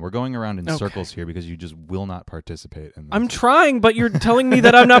move on. We're going around in circles here because you just will not participate in this. I'm trying, but you're telling me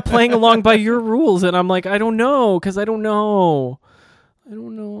that I'm not playing along by your rules, and I'm like, I don't know, because I don't know.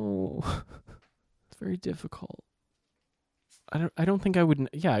 It's very difficult. I don't think I would.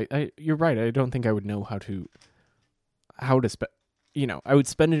 Yeah, you're right. I don't think I would know how to spend. I would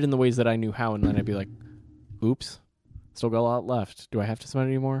spend it in the ways that I knew how, and then I'd be like, "Oops, still got a lot left. Do I have to spend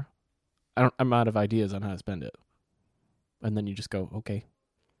any more? I'm out of ideas on how to spend it." And then you just go, "Okay,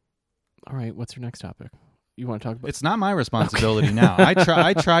 all right. What's your next topic? You want to talk about?" It's not my responsibility now.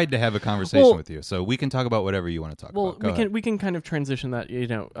 I tried to have a conversation with you, so we can talk about whatever you want to talk about. Well, we can kind of transition that.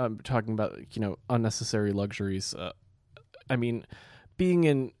 Talking about unnecessary luxuries. I mean, being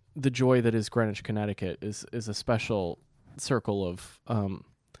in the joy that is Greenwich, Connecticut is a special circle of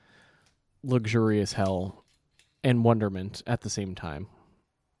luxurious hell and wonderment at the same time.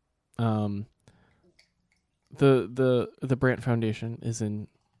 The Brandt Foundation is in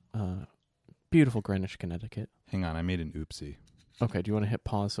beautiful Greenwich, Connecticut. Hang on, I made an oopsie. Okay, do you want to hit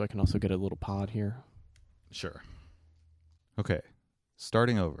pause so I can also get a little pod here? Sure. Okay,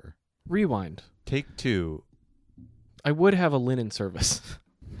 starting over. Rewind. Take 2. I would have a linen service.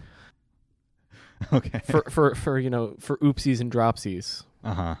 Okay. For oopsies and dropsies.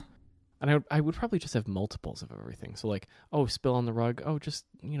 Uh-huh. And I would probably just have multiples of everything. So like, oh, spill on the rug. Oh, just,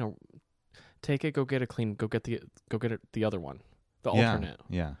 take it, go get it clean, go get the other one. The alternate.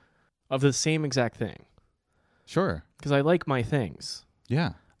 Yeah. Of the same exact thing. Sure. Because I like my things.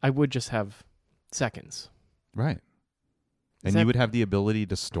 Yeah. I would just have seconds. Right. And you would have the ability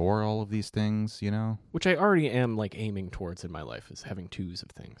to store all of these things, Which I already am like aiming towards in my life, is having 2s of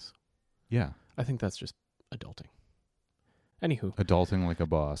things. Yeah. I think that's just adulting. Anywho. Adulting like a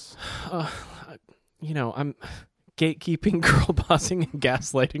boss. gatekeeping, girl bossing, and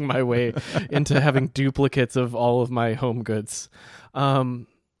gaslighting my way into having duplicates of all of my home goods. Anywho,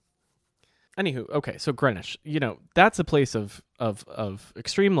 okay, so Greenwich, that's a place of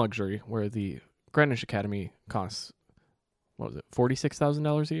extreme luxury where the Greenwich Academy costs, what was it,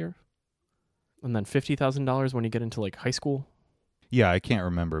 $46,000 a year? And then $50,000 when you get into like high school. Yeah, I can't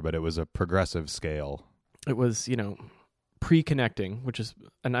remember, but it was a progressive scale. It was, pre-connecting, which is,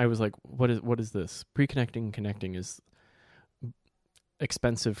 and I was like, what is this? Pre-connecting and connecting is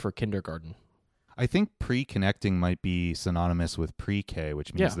expensive for kindergarten. I think pre-connecting might be synonymous with pre-K,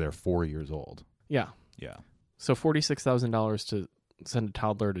 which means Yeah. they're 4 years old. Yeah. Yeah. So $46,000 to send a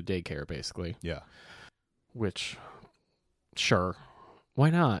toddler to daycare, basically. Yeah. Which, sure, why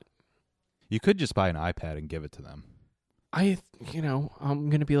not? You could just buy an iPad and give it to them. I'm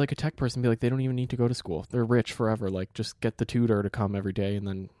going to be like a tech person and be like, they don't even need to go to school. They're rich forever. Like, just get the tutor to come every day, and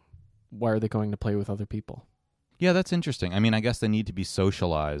then why are they going to play with other people? Yeah, that's interesting. I mean, I guess they need to be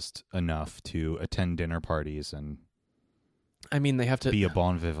socialized enough to attend dinner parties and I mean, they have to be a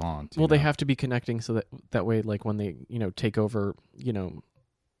bon vivant. Well, they have to be connecting so that way, like when they, take over, the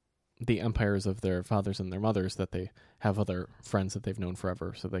empires of their fathers and their mothers, that they have other friends that they've known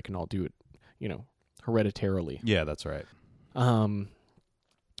forever, so they can all do it, hereditarily. Yeah, that's right.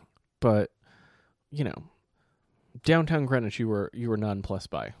 But, downtown Greenwich, you were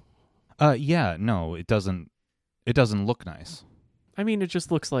nonplussed by. Yeah, no, it doesn't look nice. I mean, it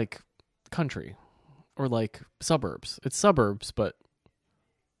just looks like country or like suburbs. It's suburbs, but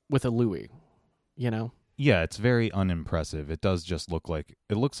with a Louis, Yeah, it's very unimpressive. It does just look like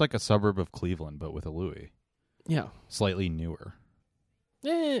a suburb of Cleveland, but with a Louis. Yeah. Slightly newer.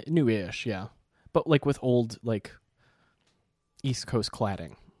 Newish, yeah. But like with old, like, East Coast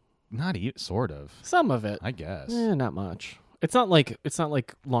cladding. Not sort of. Some of it. I guess. Not much. It's not like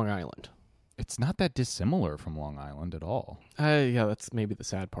Long Island. It's not that dissimilar from Long Island at all. Yeah, that's maybe the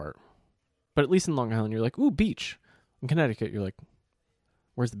sad part. But at least in Long Island, you're like, ooh, beach. In Connecticut, you're like,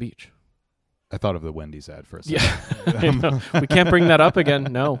 where's the beach? I thought of the Wendy's ad for a second. Yeah. I know. We can't bring that up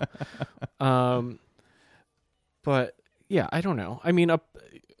again. No. But yeah, I don't know. I mean,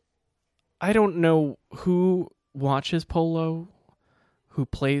 I don't know who watches polo, who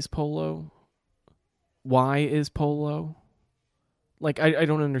plays polo, why is polo. Like, I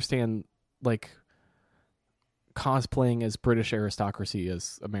don't understand, like, cosplaying as British aristocracy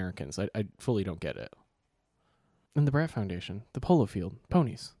as Americans. I fully don't get it. And the Brat Foundation, the polo field,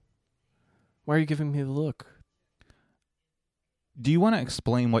 ponies. Why are you giving me the look? Do you want to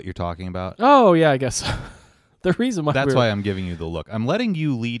explain what you're talking about? Oh, yeah, I guess. The reason why That's why I'm giving you the look. I'm letting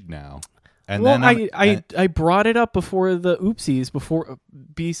you lead now. And well, then I brought it up before the oopsies, before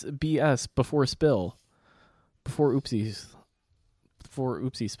BS, before spill. Before oopsies. Before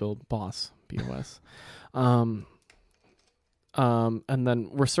oopsie spilled, boss, BOS. And then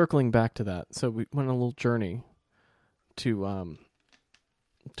we're circling back to that. So we went on a little journey to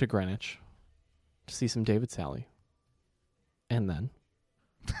Greenwich to see some David Sally. And then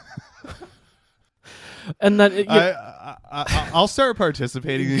I'll start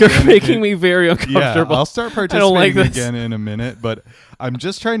participating you're again. making me very uncomfortable. Yeah, I'll start I don't like participating this. again in a minute, but I'm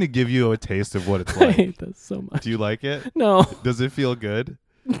just trying to give you a taste of what it's I like. hate this so much. Do you like it? No. Does it feel good?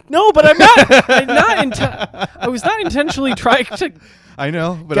 No, but I was not intentionally trying to I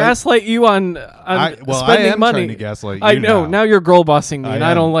know, but gaslight you on I spending am money. trying to gaslight you. I know. Now you're girl bossing me, and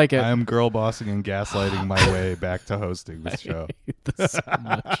I don't like it. I am girl bossing and gaslighting my way back to hosting this show. hate this so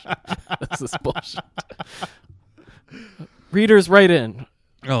much. This is bullshit. Readers, write in.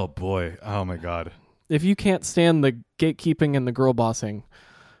 Oh boy! Oh my god! If you can't stand the gatekeeping and the girl bossing,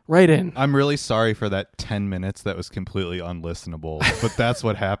 write in. I'm really sorry for that 10 minutes that was completely unlistenable, but that's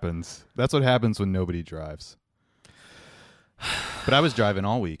what happens. That's what happens when nobody drives. But I was driving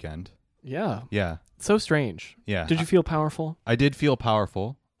all weekend. Yeah. Yeah. So strange. Yeah. Did you feel powerful? I did feel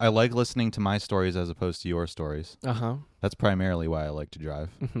powerful. I like listening to my stories as opposed to your stories. Uh-huh. That's primarily why I like to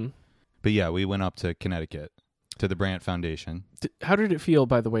drive. Mm-hmm. But yeah, we went up to Connecticut to the Brandt Foundation. How did it feel,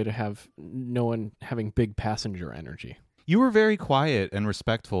 by the way, to have no one having big passenger energy? You were very quiet and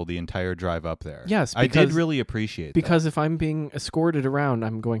respectful the entire drive up there. Yes, I did really appreciate because if I'm being escorted around,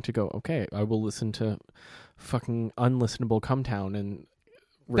 I'm going to go, okay, I will listen to fucking unlistenable Cumtown and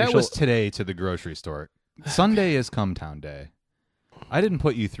That was today to the grocery store. Sunday is Cumtown Day. I didn't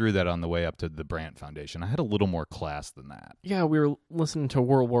put you through that on the way up to the Brandt Foundation. I had a little more class than that. Yeah, we were listening to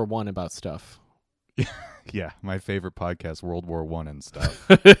World War I about stuff. Yeah, my favorite podcast, World War I and stuff.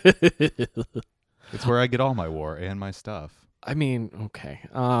 It's where I get all my war and my stuff. I mean, okay.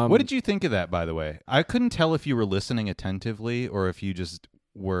 What did you think of that, by the way? I couldn't tell if you were listening attentively or if you just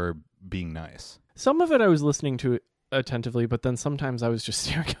were being nice. Some of it I was listening to attentively, but then sometimes I was just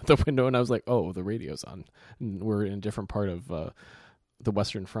staring out the window and I was like, oh, the radio's on. And we're in a different part of the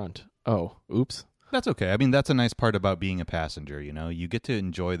Western Front. Oh, oops. That's okay. I mean, that's a nice part about being a passenger, you know? You get to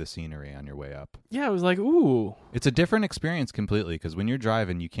enjoy the scenery on your way up. Yeah, I was like, ooh. It's a different experience completely because when you're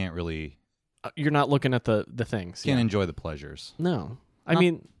driving, you can't really... You're not looking at the things. Can't enjoy the pleasures. No. I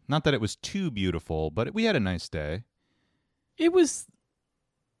mean... Not that it was too beautiful, but we had a nice day. It was...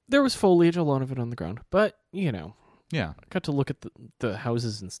 There was foliage, a lot of it on the ground. But, you know... Yeah. I got to look at the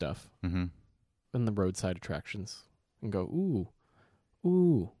houses and stuff. Mm-hmm. And the roadside attractions. And go, ooh.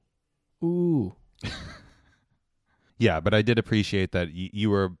 Ooh. Ooh. Yeah, but I did appreciate that you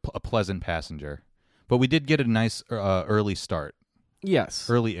were a pleasant passenger. But we did get a nice early start. Yes.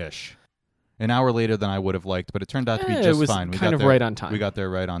 Early-ish. An hour later than I would have liked, but it turned out to be just it was fine. We kind got of there, right on time. We got there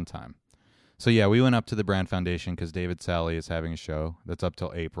right on time. So yeah, we went up to the Brand Foundation because David Sally is having a show that's up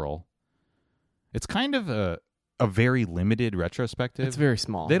till April. It's kind of a very limited retrospective. It's very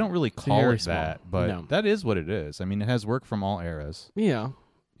small. They don't really call very it that, small. but No. that is what it is. I mean, it has work from all eras. Yeah.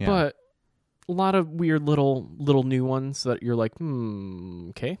 Yeah. But a lot of weird little new ones that you're like,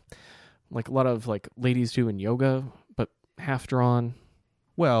 okay. Like a lot of like ladies doing yoga, but half drawn.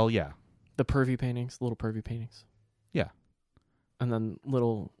 Well, yeah. The pervy paintings, little pervy paintings. Yeah. And then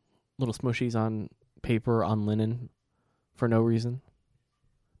little smushies on paper, on linen, for no reason.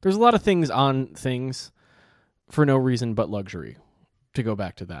 There's a lot of things on things for no reason but luxury, to go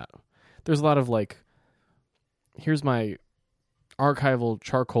back to that. There's a lot of like, here's my archival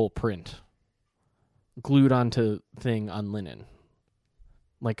charcoal print glued onto thing on linen.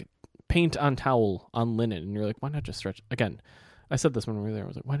 Like paint on towel on linen. And you're like, why not just stretch? Again, I said this when we were there. I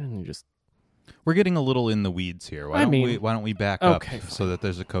was like, why didn't you just... We're getting a little in the weeds here. Why don't we back up so that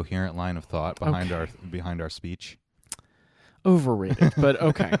there's a coherent line of thought behind our speech? Overrated, but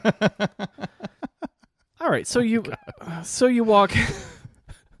okay. All right, so you walk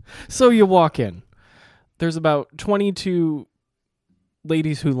in. There's about 22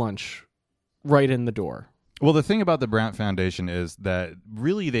 ladies who lunch right in the door. Well, the thing about the Brand Foundation is that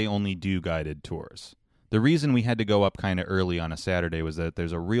really they only do guided tours. The reason we had to go up kind of early on a Saturday was that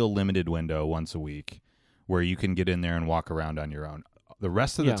there's a real limited window once a week where you can get in there and walk around on your own. The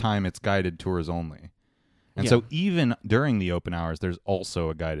rest of the time, it's guided tours only. And so even during the open hours, there's also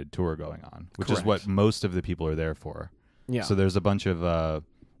a guided tour going on, which is what most of the people are there for. Yeah. So there's a bunch of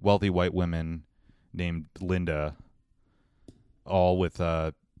wealthy white women named Linda, all with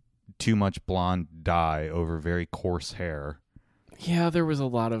too much blonde dye over very coarse hair. Yeah, there was a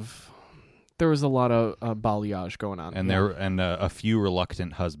lot of balayage going on, and a few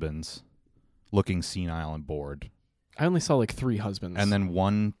reluctant husbands looking senile and bored. I only saw like 3 husbands, and then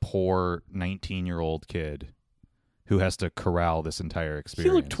one poor 19-year-old kid who has to corral this entire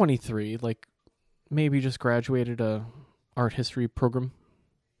experience. He looked 23, like maybe just graduated a art history program.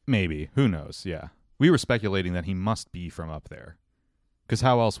 Maybe, who knows? Yeah, we were speculating that he must be from up there. Because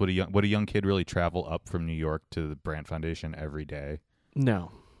how else would a young kid really travel up from New York to the Brand Foundation every day?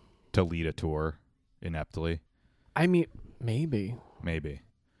 No. To lead a tour ineptly? I mean, maybe.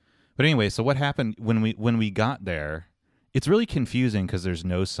 But anyway, so what happened when we got there? It's really confusing because there's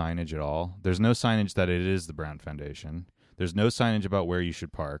no signage at all. There's no signage that it is the Brand Foundation. There's no signage about where you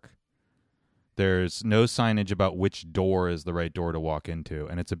should park. There's no signage about which door is the right door to walk into.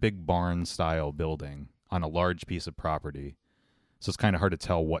 And it's a big barn-style building on a large piece of property. So it's kind of hard to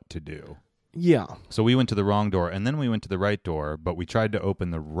tell what to do. Yeah. So we went to the wrong door, and then we went to the right door, but we tried to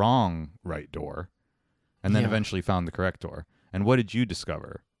open the wrong right door, and then eventually found the correct door. And what did you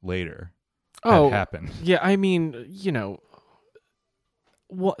discover later had happened? Yeah, I mean, you know,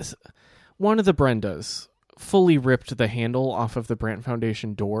 one of the Brendas fully ripped the handle off of the Brand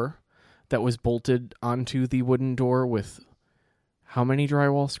Foundation door that was bolted onto the wooden door with how many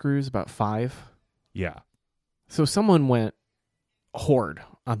drywall screws? About 5? Yeah. So someone went hard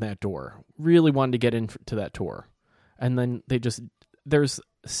on that door, really wanted to get into that tour, and then there's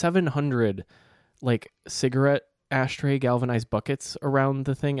 700 like cigarette ashtray galvanized buckets around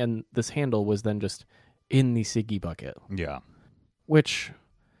the thing, and this handle was then just in the ciggy bucket. Yeah. Which,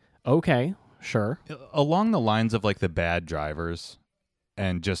 okay, sure. Along the lines of like the bad drivers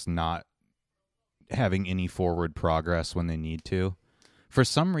and just not having any forward progress when they need to. For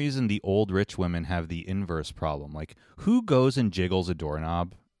some reason, the old rich women have the inverse problem. Like, who goes and jiggles a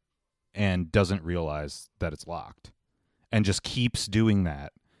doorknob and doesn't realize that it's locked and just keeps doing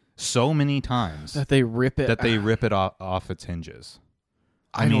that so many times that they rip it off its hinges?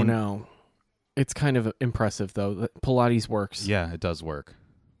 I don't know. It's kind of impressive, though. Pilates works. Yeah, it does work.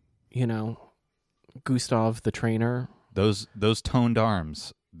 You know, Gustav, the trainer. Those toned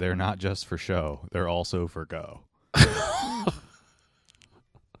arms they're not just for show; they're also for go.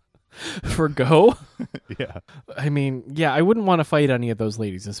 For go? Yeah. I mean, yeah, I wouldn't want to fight any of those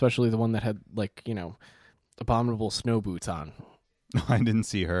ladies, especially the one that had, like, you know, abominable snow boots on. I didn't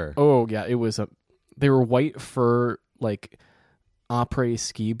see her. Oh, yeah, it was they were white fur, like, après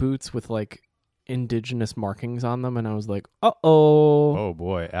ski boots with, like, indigenous markings on them, and I was like, uh-oh. Oh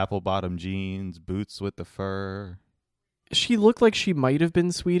boy, apple bottom jeans, boots with the fur. She looked like she might have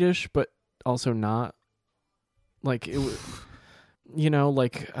been Swedish, but also not. Like, it was, you know,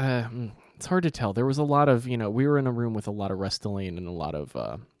 like, it's hard to tell. There was a lot of, you know, we were in a room with a lot of Restylane and a lot of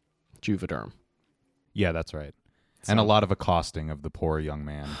Juvederm. Yeah, that's right. So, And a lot of accosting of the poor young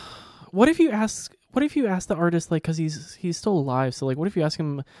man. What if you ask the artist, like, because he's still alive, so, like, what if you ask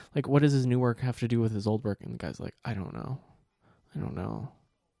him, like, what does his new work have to do with his old work? And the guy's like, I don't know.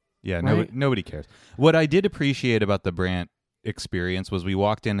 Yeah, Right? nobody cares. What I did appreciate about the Brandt experience was we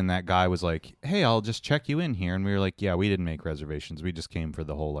walked in and that guy was like, hey, I'll just check you in here. And we were like, yeah, we didn't make reservations. We just came for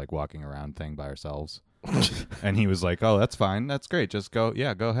the whole, like, walking around thing by ourselves. And he was like, oh, that's fine. That's great. Just go.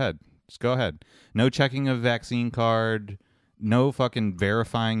 Yeah, go ahead. Just go ahead. No checking of vaccine card. No fucking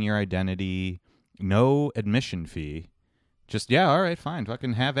verifying your identity. No admission fee. Just, yeah, all right, fine.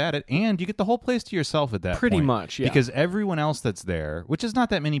 Fucking have at it. And you get the whole place to yourself at that Pretty point. much, yeah. Because everyone else that's there, which is not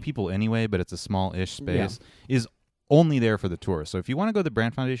that many people anyway, but it's a small-ish space, is only there for the tour. So if you want to go to the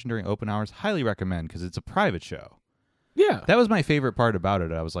Brandt Foundation during open hours, highly recommend because it's a private show. Yeah. That was my favorite part about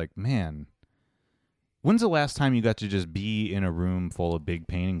it. I was like, man, when's the last time you got to just be in a room full of big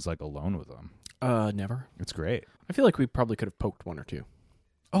paintings, like, alone with them? Never. It's great. I feel like we probably could have poked one or two.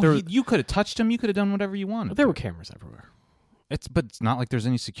 Oh, you could have touched them. You could have done whatever you wanted. But there were cameras everywhere. But it's not like there's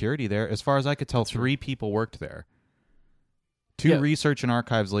any security there. As far as I could tell, 3 people worked there. 2 Yeah. research and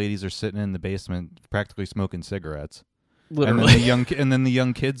archives ladies are sitting in the basement, practically smoking cigarettes. Literally. And then the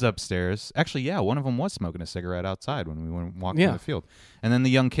young kids upstairs. Actually, yeah, one of them was smoking a cigarette outside when we went walking in the field. And then the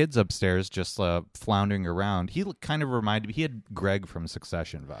young kids upstairs just floundering around. He kind of reminded me. He had Greg from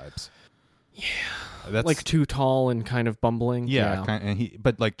Succession vibes. Yeah. That's like too tall and kind of bumbling. Yeah,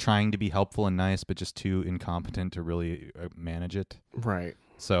 but like trying to be helpful and nice, but just too incompetent to really manage it. Right.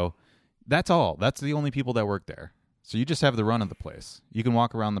 So that's all. That's the only people that work there. So you just have the run of the place. You can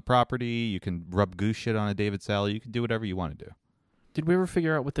walk around the property. You can rub goose shit on a David Sally. You can do whatever you want to do. Did we ever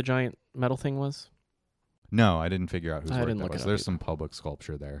figure out what the giant metal thing was? No, I didn't figure out whose work didn't that look was. it up There's either. some public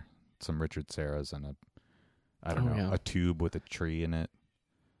sculpture there. Some Richard Serras and Oh, yeah. a tube with a tree in it.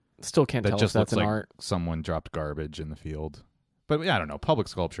 Still can't That tell just if that's looks an like art. someone dropped garbage in the field. But I don't know. Public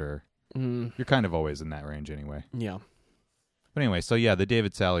sculpture, you're kind of always in that range anyway. Yeah. But anyway, so yeah, the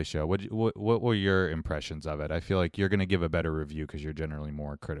David Sally show. What were your impressions of it? I feel like you're going to give a better review because you're generally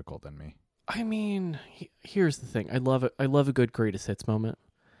more critical than me. I mean, here's the thing. I love it. I love a good greatest hits moment.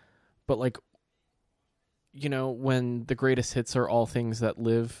 But, like, you know, when the greatest hits are all things that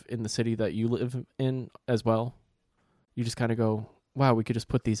live in the city that you live in as well, you just kind of go, wow, we could just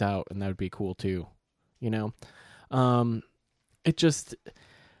put these out and that would be cool too. You know? It just...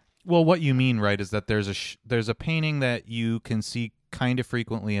 Well, what you mean, right, is that there's a painting that you can see kind of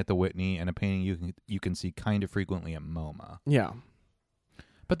frequently at the Whitney and a painting you can see kind of frequently at MoMA. Yeah.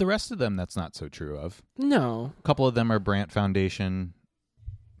 But the rest of them, that's not so true of. No. A couple of them are Brandt Foundation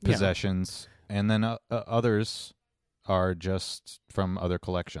possessions, and then others are just from other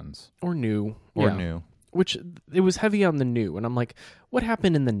collections. Or new. Or Yeah. new. Which, it was heavy on the new. And I'm like, what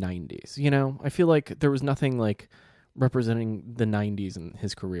happened in the 90s? You know? I feel like there was nothing, like, representing the 90s in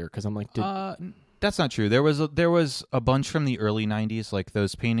his career. Because I'm like, That's not true. There was a bunch from the early 90s, like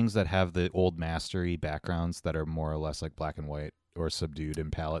those paintings that have the old mastery backgrounds that are more or less like black and white or subdued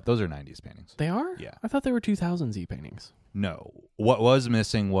in palette. Those are 90s paintings. they are? Yeah. I thought they were 2000s paintings. No. What was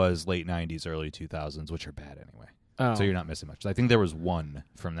missing was late 90s, early 2000s, which are bad anyway. Oh. So you're not missing much. I think there was one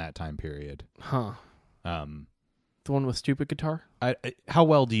from that time period. Huh. The one with stupid guitar? How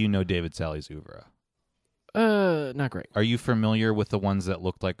well do you know David Sally's oeuvre? Not great. Are you familiar with the ones that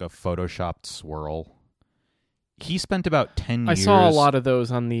looked like a photoshopped swirl? He spent about 10 years. I saw a lot of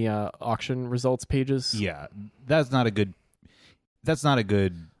those on the auction results pages. Yeah, that's not a good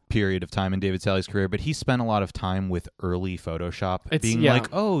period of time in David Sally's career, but he spent a lot of time with early Photoshop, like,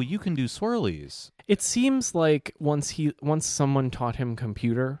 oh, you can do swirlies. It seems like once someone taught him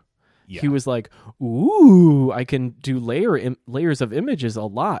computer, Yeah. he was like, ooh, I can do layers of images a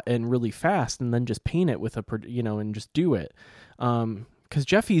lot and really fast, and then just paint it with and just do it. Because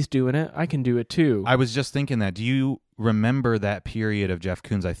Jeffy's doing it, I can do it too. I was just thinking that. Do you remember that period of Jeff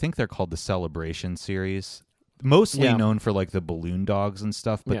Koons? I think they're called the Celebration series. Mostly known for like the balloon dogs and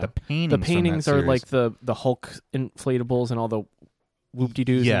stuff, but the paintings are like the Hulk inflatables and all the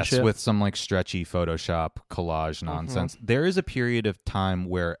whoop-de-doos and Yes, shit. with some like stretchy Photoshop collage nonsense. There is a period of time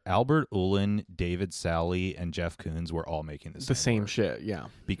where Albert Ullin, David Sally, and Jeff Koons were all making the same work shit, yeah.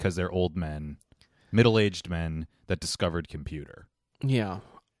 because they're old men, middle-aged men that discovered computer. Yeah.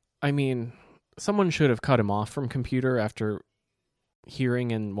 I mean, someone should have cut him off from computer after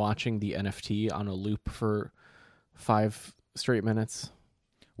hearing and watching the NFT on a loop for 5 straight minutes.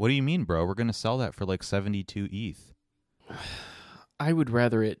 What do you mean, bro? We're going to sell that for like 72 ETH. I would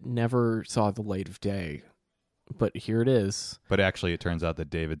rather it never saw the light of day, but here it is. But actually, it turns out that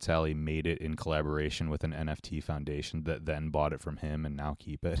David Sally made it in collaboration with an NFT foundation that then bought it from him and now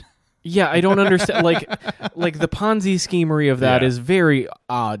keep it. Yeah, I don't understand. like the Ponzi schemery of that Yeah. is very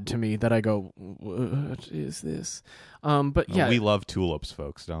odd to me. That I go, what is this? But yeah, We love tulips,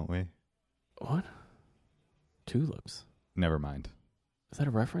 folks, don't we? what? Tulips? Never mind. Is that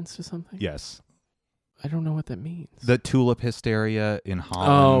a reference to something? Yes. I don't know what that means. The tulip hysteria in Oh,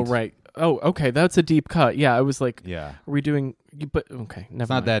 Holland. right. Oh, okay. That's a deep cut. Yeah, I was like, Yeah. are we doing? But okay, never It's mind.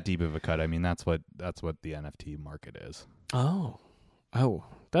 not that deep of a cut. I mean, that's what the NFT market is. Oh,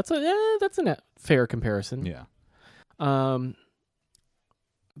 that's a fair comparison. Yeah.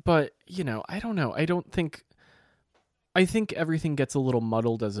 But I don't know. I think everything gets a little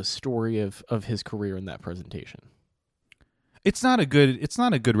muddled as a story of his career in that presentation. It's not a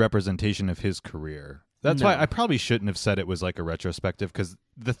good representation of his career. That's why No. I probably shouldn't have said it was like a retrospective, because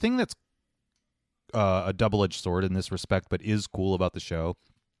the thing that's a double-edged sword in this respect, but is cool about the show,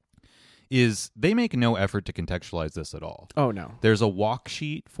 is they make no effort to contextualize this at all. Oh no. There's a walk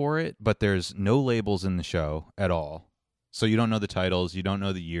sheet for it, but there's no labels in the show at all. So you don't know the titles, you don't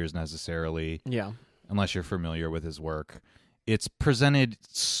know the years necessarily, Yeah. unless you're familiar with his work. It's presented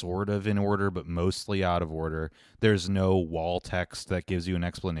sort of in order, but mostly out of order. There's no wall text that gives you an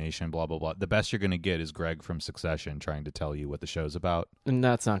explanation, blah, blah, blah. The best you're going to get is Greg from Succession trying to tell you what the show's about. And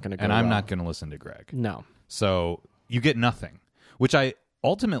that's not going to go And I'm well. not going to listen to Greg. No. So you get nothing, which I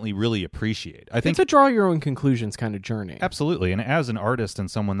ultimately really appreciate. I think It's a draw your own conclusions kind of journey. absolutely. And as an artist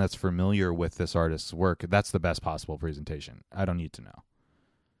and someone that's familiar with this artist's work, that's the best possible presentation. I don't need to know.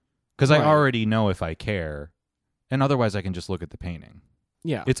 Because I Right. already know if I care, and otherwise I can just look at the painting.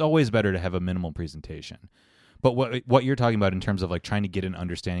 Yeah. It's always better to have a minimal presentation. But what you're talking about in terms of like trying to get an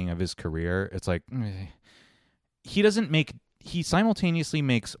understanding of his career, it's like he simultaneously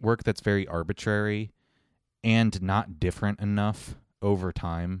makes work that's very arbitrary and not different enough over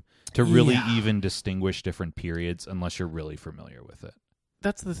time to really Yeah. even distinguish different periods unless you're really familiar with it.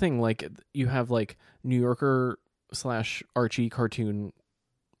 That's the thing. Like, you have like New Yorker / Archie cartoon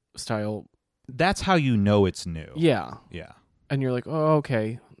style. That's how you know it's new. Yeah. Yeah. And you're like, oh,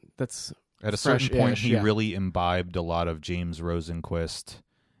 okay. That's At a certain point, Fresh-ish, he yeah. really imbibed a lot of James Rosenquist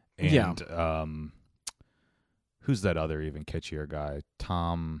and Yeah. who's that other even kitschier guy?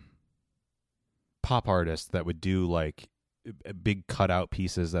 Tom, pop artist that would do like big cutout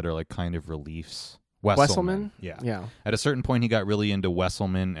pieces that are like kind of reliefs. Wesselman? Yeah. Yeah. At a certain point, he got really into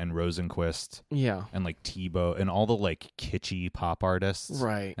Wesselman and Rosenquist Yeah. and like Tebow and all the like kitschy pop artists.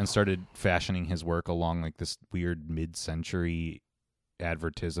 Right. And started fashioning his work along like this weird mid-century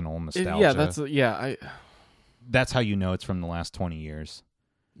advertisanal nostalgia. That's how you know it's from the last 20 years.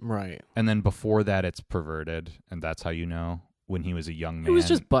 Right. And then before that, it's perverted, and that's how you know when he was a young man. It was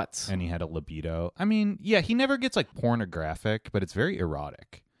just butts. and he had a libido. I mean, yeah, he never gets like pornographic, but it's very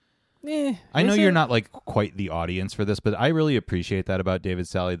erotic. I know you're not like quite the audience for this, but I really appreciate that about David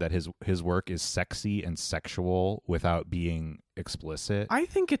Sally, that his work is sexy and sexual without being explicit. I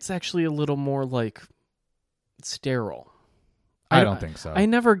think it's actually a little more like sterile. I don't think so. I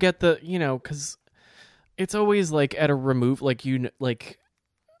never get the, because it's always like at a remove, like,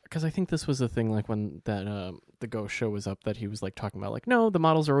 because I think this was a thing like when that the Ghost show was up, that he was like talking about like, no, the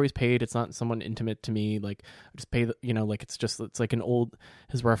models are always paid. It's not someone intimate to me. Like, I just pay like it's like an old,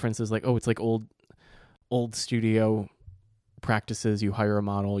 his reference is like, oh, it's like old studio practices. You hire a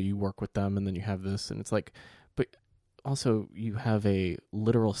model, you work with them, and then you have this, and it's like, but also you have a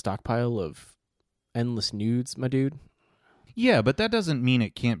literal stockpile of endless nudes, my dude. Yeah, but that doesn't mean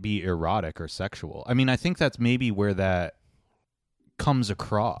it can't be erotic or sexual. I mean, I think that's maybe where that comes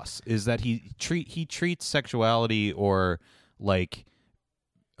across, is that he treats sexuality, or like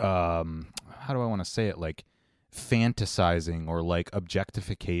how do I want to say it, like fantasizing or like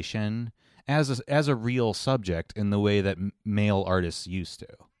objectification as a real subject in the way that male artists used to.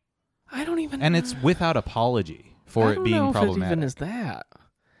 I don't even, And it's without apology for it being I don't know problematic. if it even is that.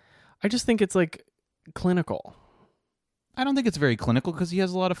 I just think it's like clinical. I don't think it's very clinical because he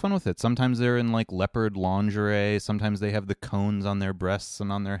has a lot of fun with it. Sometimes they're in like leopard lingerie. Sometimes they have the cones on their breasts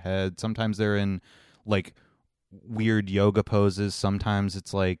and on their head. Sometimes they're in like weird yoga poses. Sometimes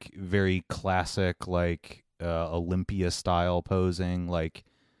it's like very classic, like Olympia style posing. Like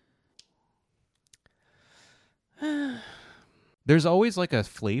there's always like a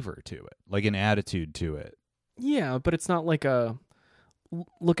flavor to it, like an attitude to it. Yeah, but it's not like a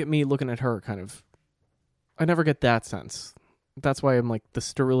look at me looking at her kind of. I never get that sense. That's why I'm like, the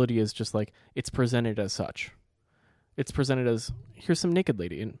sterility is just like, it's presented as such. It's presented as, here's some naked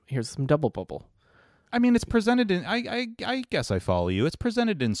lady and here's some double bubble. I mean, it's presented in, I guess I follow you. It's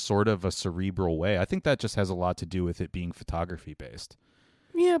presented in sort of a cerebral way. I think that just has a lot to do with it being photography based.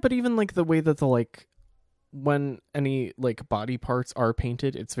 Yeah, but even like the way that the like, when any like body parts are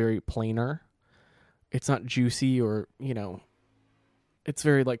painted, it's very planar. It's not juicy or, you know, it's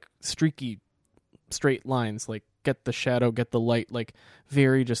very like streaky, straight lines, like get the shadow, get the light, like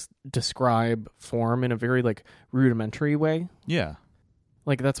very just describe form in a very like rudimentary way. Yeah.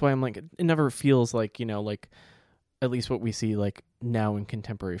 Like that's why I'm like, it never feels like, you know, like at least what we see like now in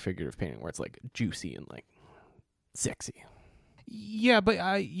contemporary figurative painting where it's like juicy and like sexy. Yeah, but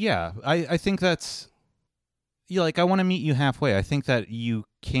I think that's, yeah, like I want to meet you halfway. I think that you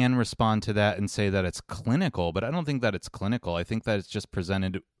can respond to that and say that it's clinical, but I don't think that it's clinical. I think that it's just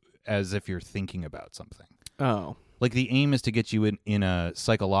presented as if you're thinking about something. Oh. Like the aim is to get you in a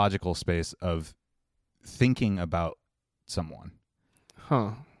psychological space of thinking about someone.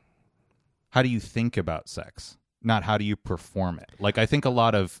 Huh. How do you think about sex? Not how do you perform it? Like I think a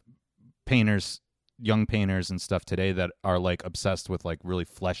lot of painters, young painters and stuff today that are like obsessed with like really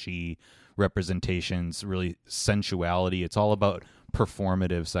fleshy representations, really sensuality. It's all about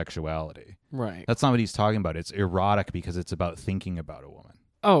performative sexuality. Right. That's not what he's talking about. It's erotic because it's about thinking about a woman.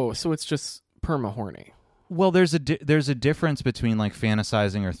 Oh, so it's just perma horny. Well, there's a difference between like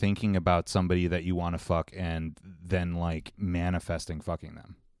fantasizing or thinking about somebody that you want to fuck and then like manifesting fucking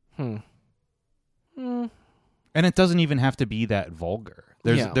them. And it doesn't even have to be that vulgar.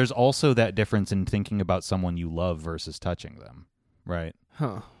 There's also that difference in thinking about someone you love versus touching them, right?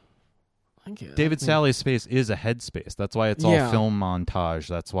 Huh. I get David it. Sally's space is a headspace. That's why it's all film montage.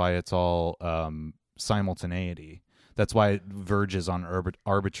 That's why it's all simultaneity. That's why it verges on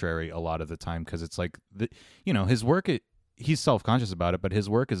arbitrary a lot of the time, because it's like, his work, he's self-conscious about it, but his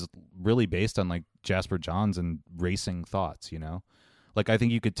work is really based on like Jasper Johns and racing thoughts, you know? Like I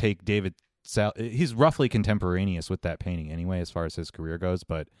think you could take David he's roughly contemporaneous with that painting anyway, as far as his career goes,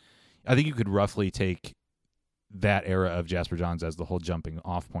 but I think you could roughly take that era of Jasper Johns as the whole jumping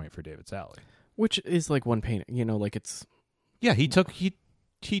off point for David Sally. Which is like one painting, you know, like it's... Yeah, he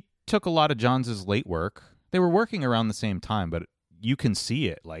took a lot of Johns' late work. They were working around the same time, but you can see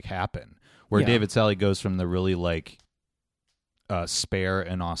it like happen, where David Sally goes from the really like spare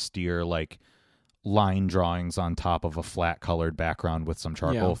and austere like line drawings on top of a flat colored background with some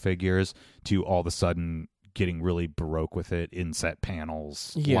charcoal figures to all of a sudden getting really Baroque with it, inset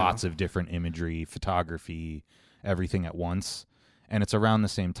panels, lots of different imagery, photography, everything at once. And it's around the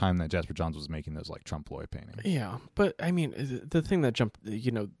same time that Jasper Johns was making those like Trompe l'oeil paintings. Yeah, but I mean, the thing that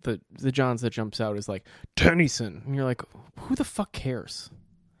the Johns that jumps out is like Tennyson, and you're like, who the fuck cares?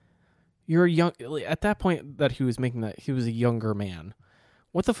 You're at that point that he was making that, he was a younger man.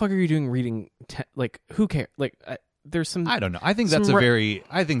 What the fuck are you doing reading? Like, who cares? Like, there's some. I don't know. I think that's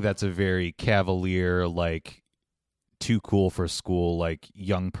a very cavalier, like, too cool for school, like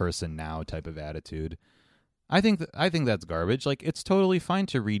young person now type of attitude. I think that's garbage. Like, it's totally fine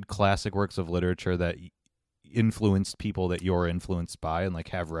to read classic works of literature that influenced people that you're influenced by, and like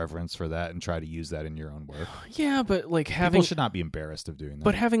have reverence for that and try to use that in your own work. Yeah, but like people should not be embarrassed of doing that.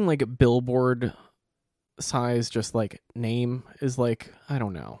 But having like a Billboard size just like name is like, I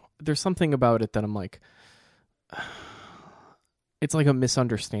don't know. There's something about it that I'm like, it's like a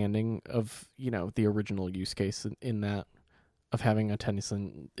misunderstanding of, you know, the original use case in that of having a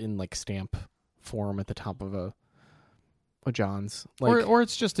Tennyson in like stamp form at the top of a Johns, like, or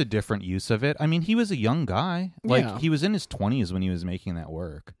it's just a different use of it. I mean, he was a young guy, like he was in his 20s when he was making that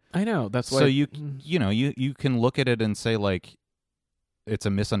work. I know, that's why. So you can look at it and say like it's a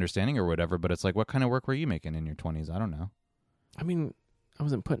misunderstanding or whatever, but it's like, what kind of work were you making in your 20s? I don't know. I mean, I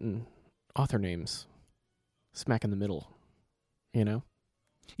wasn't putting author names smack in the middle, you know?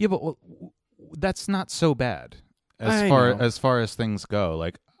 Yeah, but that's not so bad as far as things go.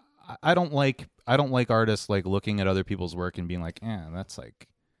 Like, I don't like artists like looking at other people's work and being like, yeah, that's like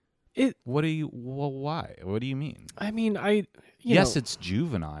it. Why? What do you mean? I mean, it's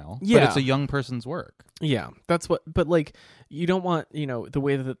juvenile, but it's a young person's work. Yeah, that's what. But like, you don't want, you know, the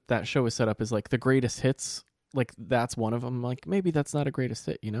way that show is set up is like the greatest hits. Like that's one of them. Like maybe that's not a greatest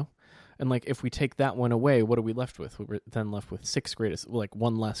hit, you know. And like if we take that one away, what are we left with? We're then left with 6 greatest, like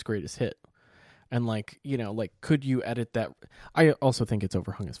one less greatest hit. And like, like, could you edit that? I also think it's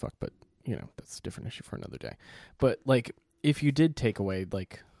overhung as fuck, but that's a different issue for another day. But like, if you did take away,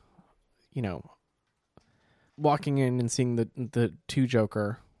 like, walking in and seeing the two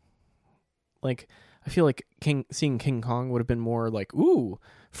Joker, like, I feel like seeing King Kong would have been more like, ooh,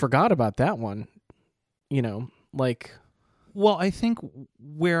 forgot about that one, like. Well, I think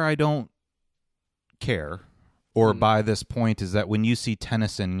where I don't care or by this point is that when you see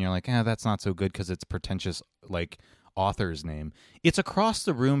Tennyson and you're like, that's not so good because it's pretentious, like, author's name. It's across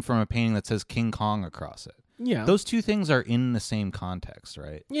the room from a painting that says King Kong across it. Yeah. Those two things are in the same context,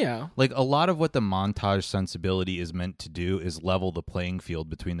 right? Yeah. Like, a lot of what the montage sensibility is meant to do is level the playing field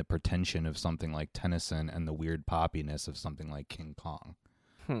between the pretension of something like Tennyson and the weird poppiness of something like King Kong.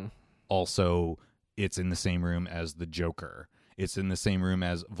 Also, it's in the same room as the Joker. It's in the same room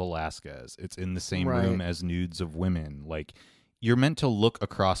as Velasquez. It's in the same room as nudes of women. Like, you're meant to look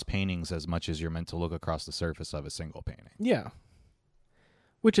across paintings as much as you're meant to look across the surface of a single painting. Yeah.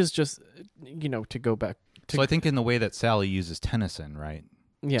 Which is just, to go back to... So I think in the way that Sally uses Tennyson, right?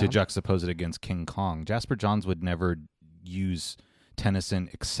 Yeah. To juxtapose it against King Kong, Jasper Johns would never use Tennyson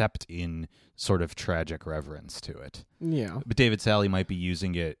except in sort of tragic reverence to it. Yeah. But David Sally might be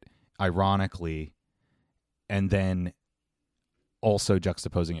using it ironically and then also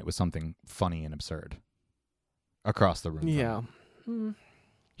juxtaposing it with something funny and absurd across the room. Yeah.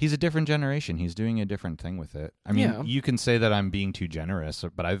 He's a different generation. He's doing a different thing with it. I mean, you can say that I'm being too generous,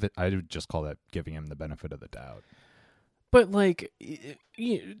 but I would just call that giving him the benefit of the doubt. But like,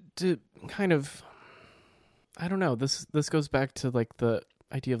 to kind of, I don't know. This goes back to like the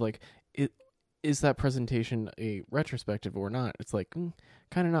idea of like, is that presentation a retrospective or not? It's like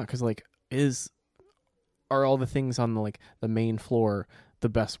kind of not, because like, are all the things on the main floor the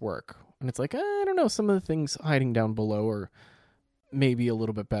best work? And it's like, I don't know. Some of the things hiding down below are maybe a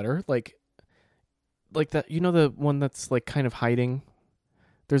little bit better. Like that, the one that's like kind of hiding.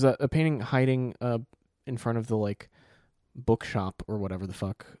 There's a painting hiding in front of the like bookshop or whatever the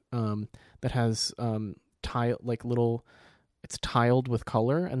fuck that has tile, like little. It's tiled with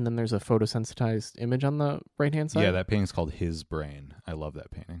color, and then there's a photosensitized image on the right hand side. Yeah, that painting's called His Brain. I love that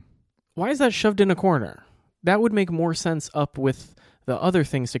painting. Why is that shoved in a corner? That would make more sense up with the other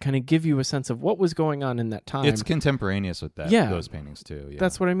things to kind of give you a sense of what was going on in that time. It's contemporaneous with that. Yeah. Those paintings too. Yeah.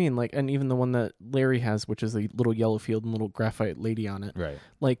 That's what I mean. Like, and even the one that Larry has, which is a little yellow field and little graphite lady on it. Right.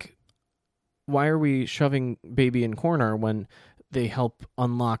 Like, why are we shoving baby in corner when they help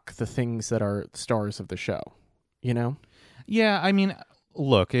unlock the things that are stars of the show? Yeah, I mean,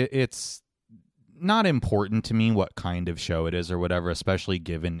 look, it's not important to me what kind of show it is or whatever, especially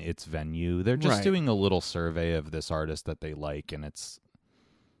given its venue. They're just doing a little survey of this artist that they like, and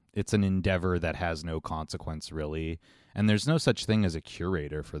it's an endeavor that has no consequence, really. And there's no such thing as a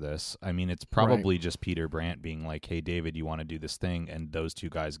curator for this. I mean, it's probably just Peter Brandt being like, hey, David, you want to do this thing? And those two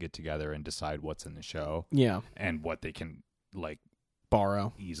guys get together and decide what's in the show. Yeah. And what they can, like,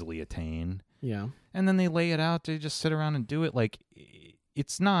 borrow, easily attain. Yeah. And then they lay it out. They just sit around and do it. Like,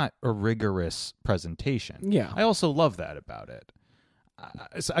 it's not a rigorous presentation. Yeah. I also love that about it.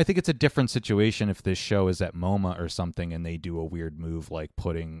 I think it's a different situation if this show is at MoMA or something and they do a weird move like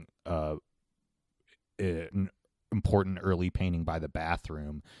putting an important early painting by the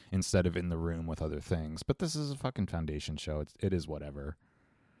bathroom instead of in the room with other things. But this is a fucking Foundation show. It is whatever.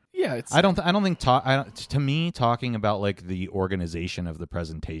 Yeah, it's. I don't think to me talking about like the organization of the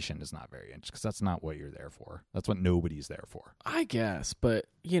presentation is not very interesting because that's not what you're there for. That's what nobody's there for. I guess, but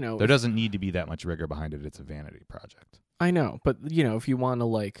there doesn't need to be that much rigor behind it. It's a vanity project. I know, but if you want to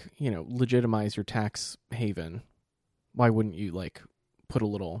like legitimize your tax haven, why wouldn't you like put a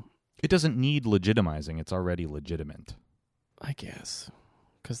little? It doesn't need legitimizing. It's already legitimate. I guess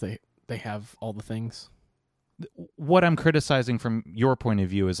because they have all the things. What I'm criticizing from your point of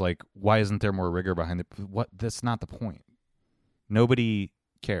view is like, why isn't there more rigor behind it? That's not the point. Nobody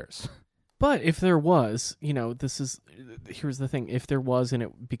cares. But if there was, here's the thing. If there was and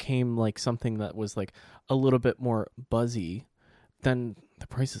it became like something that was like a little bit more buzzy, then the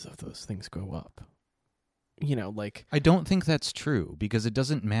prices of those things go up. I don't think that's true because it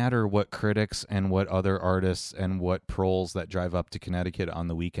doesn't matter what critics and what other artists and what proles that drive up to Connecticut on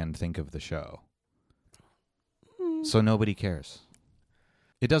the weekend think of the show. So nobody cares.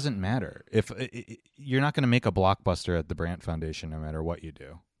 It doesn't matter. If you're not going to make a blockbuster at the Brandt Foundation no matter what you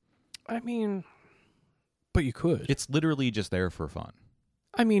do. I mean, but you could. It's literally just there for fun.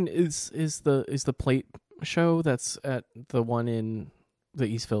 I mean, is the plate show that's at the one in the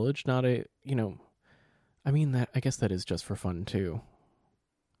East Village not a, I mean, that I guess that is just for fun too.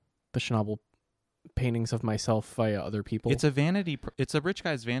 The Schnabel paintings of myself via other people. It's a vanity. It's a rich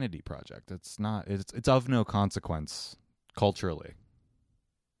guy's vanity project. It's not. It's of no consequence culturally,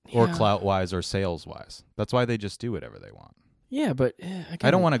 or Yeah. clout wise, or sales wise. That's why they just do whatever they want. Yeah, but again,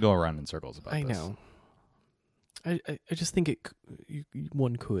 I don't want to go around in circles about I this. know. I just think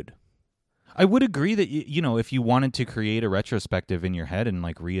one could. I would agree that you know, if you wanted to create a retrospective in your head and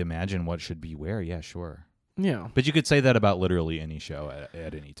like reimagine what should be where, yeah, sure. Yeah. But you could say that about literally any show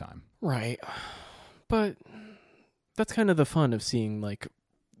at any time. Right. But that's kind of the fun of seeing, like,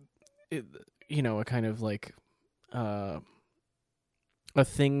 it, you know, a kind of like a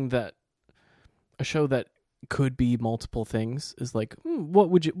show that could be multiple things is like, what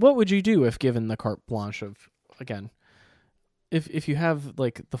would you do if given the carte blanche of, again, if you have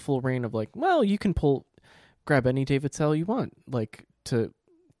like the full reign of like, well, you can grab any David Sell you want, like to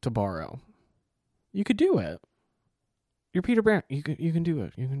borrow. You could do it. You're Peter Brandt. You can do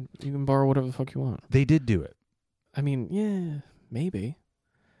it. You can borrow whatever the fuck you want. They did do it. I mean, yeah, maybe.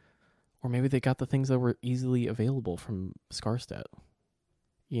 Or maybe they got the things that were easily available from Scarstedt.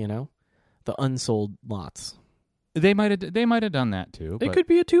 You know? The unsold lots. They might have done that too. It could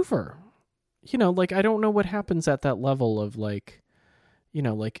be a twofer. You know, like, I don't know what happens at that level of, like, you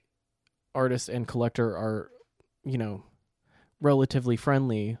know, like, artist and collector are, you know, relatively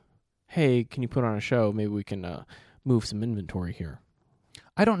friendly. Hey, can you put on a show? Maybe we can move some inventory here.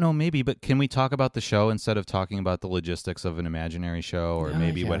 I don't know, maybe, but can we talk about the show instead of talking about the logistics of an imaginary show, or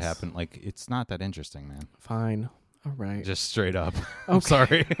maybe what happened? Like, it's not that interesting, man. Fine. All right. Just straight up. Okay. I'm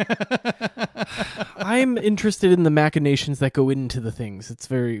sorry. I'm interested in the machinations that go into the things. It's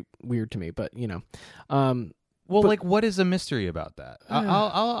very weird to me, but, you know. Well, like, what is a mystery about that?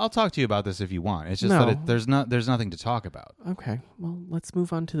 I'll talk to you about this if you want. It's just that there's nothing to talk about. Okay. Well, let's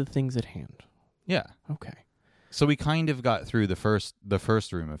move on to the things at hand. Yeah. Okay. So we kind of got through the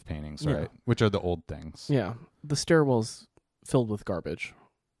first room of paintings, right? Yeah. Which are the old things. Yeah. The stairwell's filled with garbage.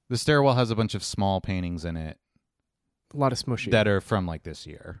 The stairwell has a bunch of small paintings in it A lot of smushy. that are from like this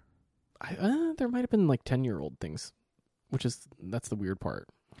year. There might have been like 10-year-old things, that's the weird part.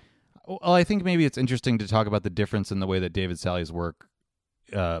 Well, I think maybe it's interesting to talk about the difference in the way that David Sally's work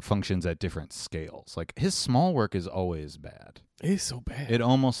functions at different scales. Like, his small work is always bad. It is so bad. It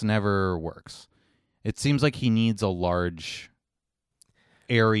almost never works. It seems like he needs a large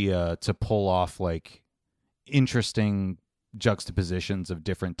area to pull off like interesting juxtapositions of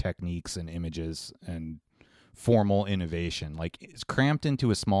different techniques and images and formal innovation. Like, it's cramped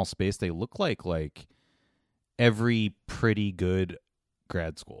into a small space. They look like every pretty good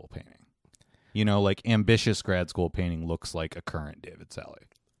grad school painting. You know, like, ambitious grad school painting looks like a current David Sally.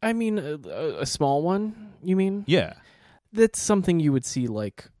 I mean, a small one, you mean? Yeah. That's something you would see,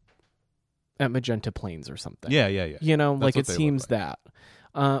 like, at Magenta Plains or something. Yeah. You know, That's like, what it they seems look like.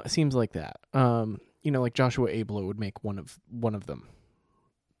 that. Seems like that. You know, like Joshua Abloh would make one of them.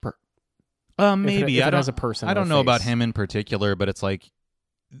 Maybe. If it has a person. I or don't a know about face. him in particular, but it's like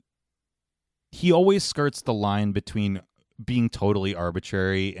he always skirts the line between being totally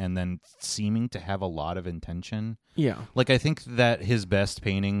arbitrary and then seeming to have a lot of intention. Yeah. Like, I think that his best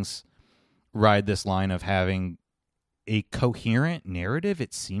paintings ride this line of having a coherent narrative,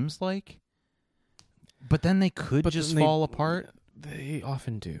 it seems like. But then they could just fall apart. They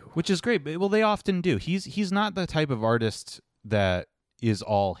often do. Which is great. Well, they often do. He's not the type of artist that is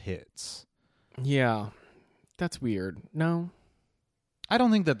all hits. Yeah. That's weird. No. I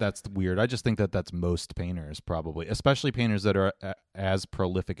don't think that that's weird. I just think that that's most painters, probably, especially painters that are as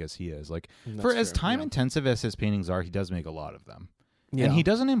prolific as he is. Like, for as time intensive as his paintings are, he does make a lot of them. Yeah. And he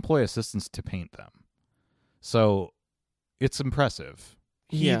doesn't employ assistants to paint them. So it's impressive.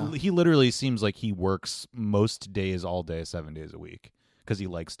 He literally seems like he works most days, all day, 7 days a week, because he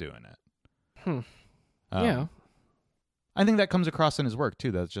likes doing it. Yeah. I think that comes across in his work,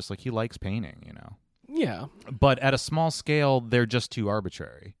 too. That's just like he likes painting, you know. Yeah. But at a small scale, they're just too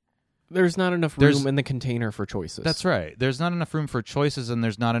arbitrary. There's not enough room in the container for choices. That's right. There's not enough room for choices, and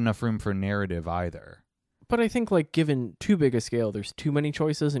there's not enough room for narrative either. But I think, like, given too big a scale, there's too many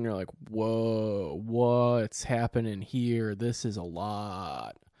choices, and you're like, whoa, what's happening here? This is a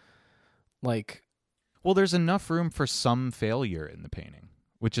lot. Like, well, there's enough room for some failure in the painting,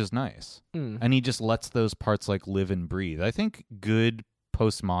 which is nice. And he just lets those parts, like, live and breathe. I think good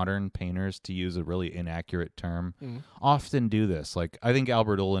postmodern painters, to use a really inaccurate term, often do this. Like, I think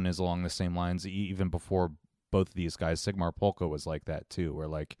Albert Ullin is along the same lines, even before both of these guys. Sigmar Polka was like that, too, where,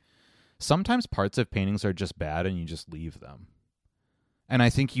 like, sometimes parts of paintings are just bad and you just leave them. And I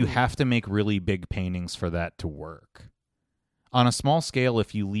think you have to make really big paintings for that to work. On a small scale,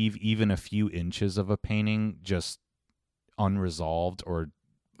 if you leave even a few inches of a painting just unresolved or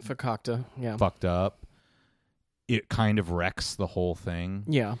Fakakta, yeah. fucked up, it kind of wrecks the whole thing.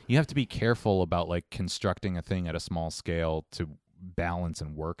 Yeah. You have to be careful about like constructing a thing at a small scale to balance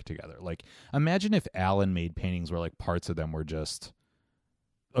and work together. Like, imagine if Alan made paintings where like parts of them were just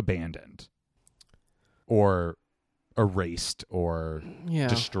abandoned or erased or Yeah.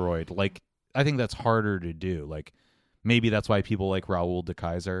 destroyed. Like, I think that's harder to do. Like, maybe that's why people like Raoul de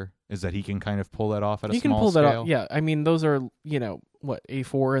Kaiser, is that he can kind of pull that off at a You can small pull that scale. off. Yeah. I mean, those are, what,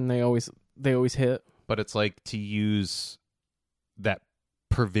 A4 and they always hit. But it's like to use that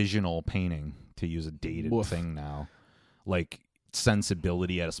provisional painting, to use a dated Woof. thing now. Like,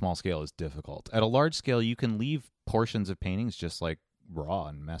 sensibility at a small scale is difficult. At a large scale, you can leave portions of paintings just like raw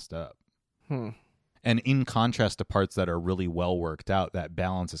and messed up. And in contrast to parts that are really well worked out, that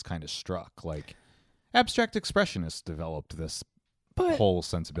balance is kind of struck. Like, abstract expressionists developed this whole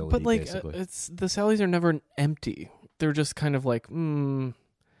sensibility, But like, basically. it's the Sallies are never empty. They're just kind of like,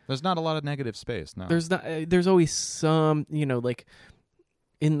 There's not a lot of negative space, no. There's always some, like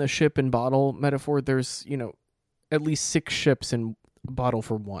in the ship and bottle metaphor, there's, at least 6 ships in a bottle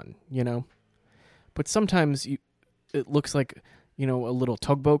for one, But sometimes it looks like, a little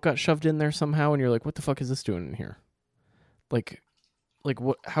tugboat got shoved in there somehow, and you're like, what the fuck is this doing in here? Like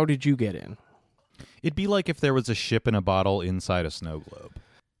what? How did you get in? It'd be like if there was a ship in a bottle inside a snow globe.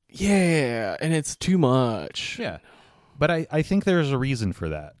 Yeah, and it's too much. Yeah. But I think there's a reason for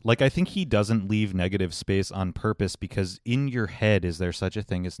that. Like, I think he doesn't leave negative space on purpose because in your head, is there such a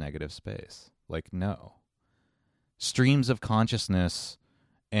thing as negative space? Like, no. Streams of consciousness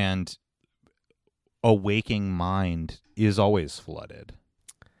and a waking mind is always flooded.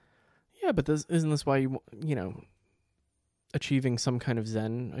 Yeah, but isn't this why achieving some kind of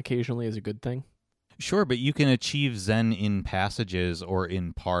zen occasionally is a good thing? Sure, but you can achieve zen in passages or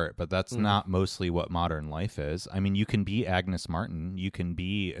in part, but that's not mostly what modern life is. I mean, you can be Agnes Martin. You can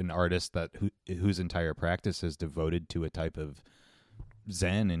be an artist whose entire practice is devoted to a type of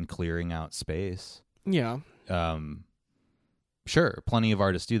zen and clearing out space. Yeah. Sure, plenty of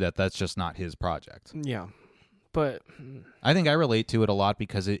artists do that. That's just not his project. Yeah. But I think I relate to it a lot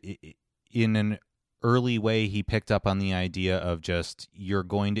because in an early way, he picked up on the idea of just you're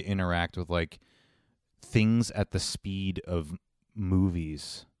going to interact with like things at the speed of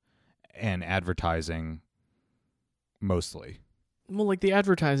movies and advertising mostly. Well, like the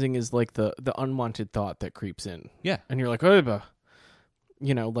advertising is like the unwanted thought that creeps in. Yeah. And you're like, oh,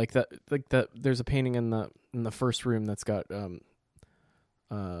 like that there's a painting in the first room that's got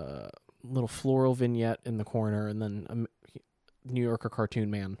little floral vignette in the corner and then a New Yorker cartoon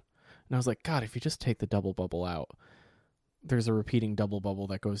man. And I was like, God, if you just take the double bubble out, there's a repeating double bubble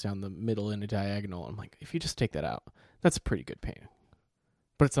that goes down the middle in a diagonal. I'm like, if you just take that out, that's a pretty good painting.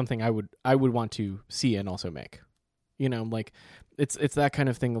 But it's something I would want to see and also make. Like it's that kind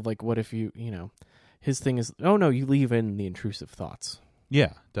of thing of like, what if his thing is, oh no, you leave in the intrusive thoughts.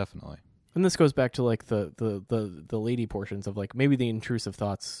 Yeah, definitely. And this goes back to like the lady portions of like maybe the intrusive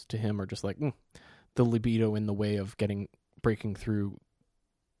thoughts to him are just like the libido in the way of breaking through,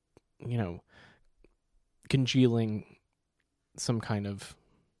 congealing some kind of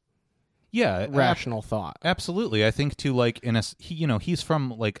rational thought. Absolutely. I think too, like he's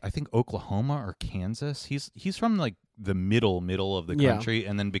from like I think Oklahoma or Kansas. He's from like the middle of the country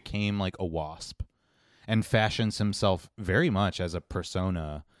and then became like a WASP and fashions himself very much as a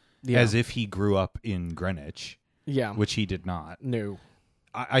persona as if he grew up in Greenwich. Yeah. Which he did not. No.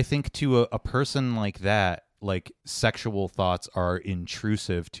 I think to a person like that, like sexual thoughts are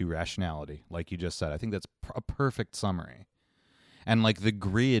intrusive to rationality, like you just said. I think that's a perfect summary. And like the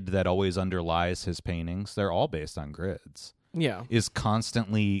grid that always underlies his paintings, they're all based on grids. Yeah. Is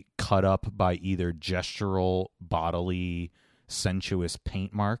constantly cut up by either gestural, bodily, sensuous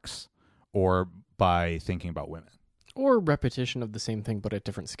paint marks or by thinking about women. Or repetition of the same thing but at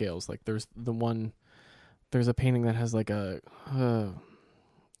different scales. Like there's a painting that has like a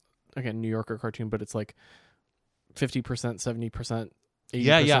New Yorker cartoon, but it's like 50%, 70%, 80%.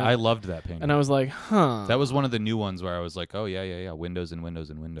 Yeah, I loved that painting. And I was like, huh. That was one of the new ones where I was like, oh, yeah, windows and windows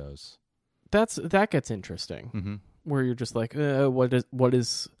and windows. That gets interesting. Mm-hmm. Where you're just like, what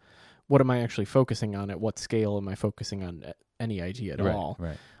am I actually focusing on? At what scale am I focusing on any idea at all?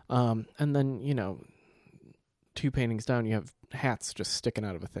 Right. And then, 2 paintings down, you have hats just sticking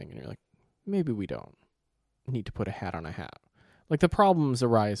out of a thing. And you're like, maybe we don't need to put a hat on a hat. Like the problems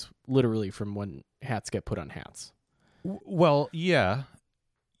arise literally from when hats get put on hats. Well, yeah.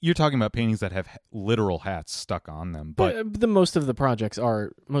 You're talking about paintings that have literal hats stuck on them. But most of the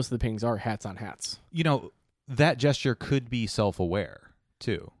paintings are hats on hats. That gesture could be self-aware,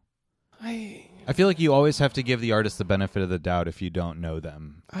 too. I feel like you always have to give the artist the benefit of the doubt if you don't know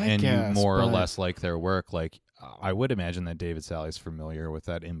them. I guess, you more or but- less like their work. Like, I would imagine that David Sally's familiar with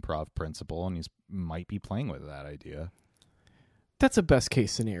that improv principle, and he's might be playing with that idea. That's a best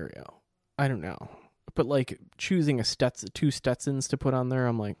case scenario. I don't know. But like choosing two Stetsons to put on there,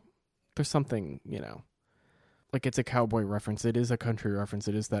 I'm like, there's something, like it's a cowboy reference. It is a country reference.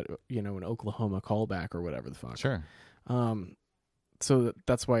 It is that, an Oklahoma callback or whatever the fuck. Sure. So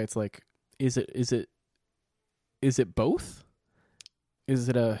that's why it's like, is it both? Is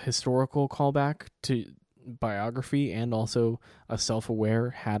it a historical callback to biography and also a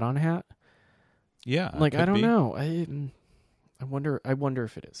self-aware hat on hat? Yeah. Like, I don't be. know. I wonder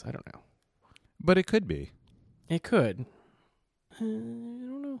if it is. I don't know. But it could be. It could. I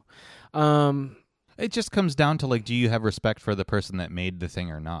don't know. It just comes down to, like, do you have respect for the person that made the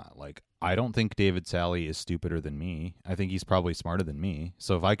thing or not? Like, I don't think David Sally is stupider than me. I think he's probably smarter than me.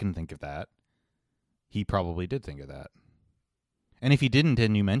 So if I can think of that, he probably did think of that. And if he didn't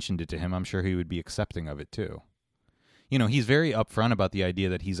and you mentioned it to him, I'm sure he would be accepting of it too. He's very upfront about the idea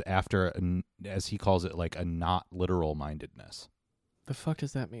that he's after, as he calls it, like a not literal mindedness. The fuck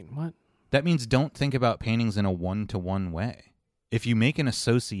does that mean? What? That means don't think about paintings in a one-to-one way. If you make an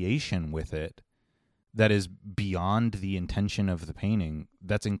association with it that is beyond the intention of the painting,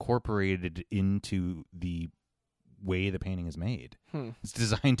 that's incorporated into the way the painting is made. It's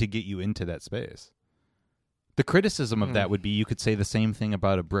designed to get you into that space. The criticism of that would be you could say the same thing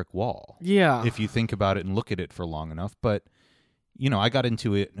about a brick wall. Yeah. If you think about it and look at it for long enough. But, I got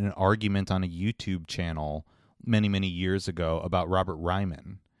into an argument on a YouTube channel many, many years ago about Robert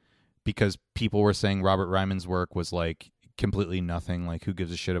Ryman, because people were saying Robert Ryman's work was like completely nothing, like who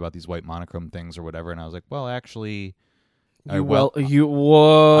gives a shit about these white monochrome things or whatever. And I was like, well, actually, I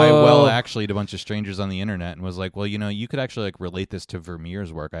actually to a bunch of strangers on the internet and was like, well, you could actually like relate this to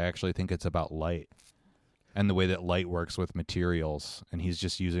Vermeer's work. I actually think it's about light and the way that light works with materials. And he's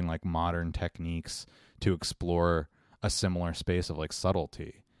just using like modern techniques to explore a similar space of like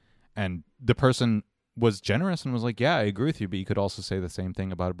subtlety. And the person was generous and was like, yeah, I agree with you, but you could also say the same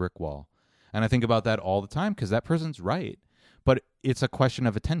thing about a brick wall. And I think about that all the time because that person's right. But it's a question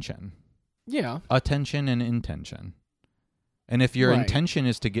of attention. Yeah. Attention and intention. And if your Right. intention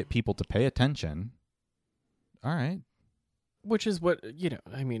is to get people to pay attention, all right. Which is what,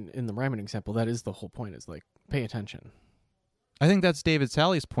 in the Ryman example, that is the whole point, is like, pay attention. I think that's David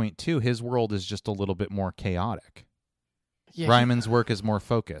Sally's point too. His world is just a little bit more chaotic. Yeah, Ryman's work is more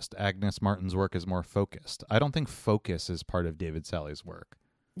focused. Agnes Martin's work is more focused. I don't think focus is part of David Sally's work.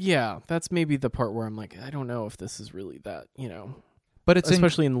 Yeah, that's maybe the part where I'm like, I don't know if this is really that, But it's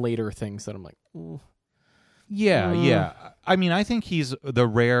especially in later things that I'm like, ooh. Yeah. I mean, I think he's the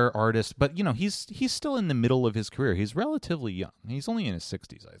rare artist, but he's still in the middle of his career. He's relatively young. He's only in his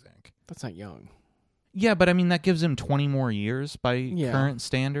 60s, I think. That's not young. Yeah, but I mean that gives him 20 more years by Yeah. current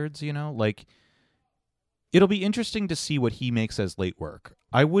standards, Like, it'll be interesting to see what he makes as late work.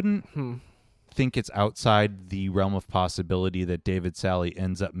 I wouldn't think it's outside the realm of possibility that David Sally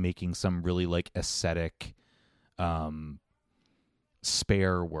ends up making some really like aesthetic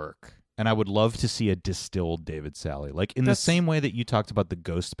spare work. And I would love to see a distilled David Sally. Like in the same way that you talked about the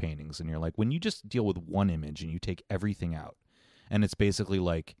ghost paintings and you're like, when you just deal with one image and you take everything out and it's basically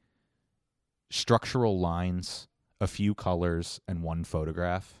like structural lines, a few colors, and one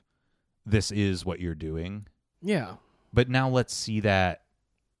photograph, this is what you're doing. Yeah. But now let's see that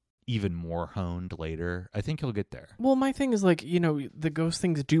even more honed later. I think he'll get there. Well, my thing is like, the ghost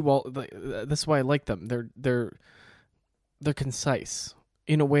things do all. That's why I like them. They're concise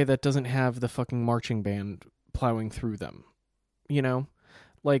in a way that doesn't have the fucking marching band plowing through them.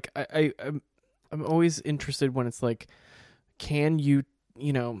 Like I'm always interested when it's like, can you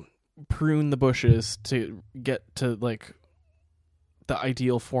prune the bushes to get to like the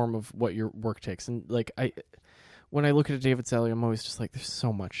ideal form of what your work takes? And like when I look at David Sally, I'm always just like, there's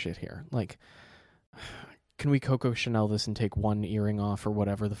so much shit here. Like, can we Coco Chanel this and take one earring off or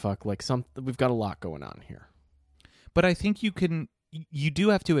whatever the fuck? Like, we've got a lot going on here. But I think you do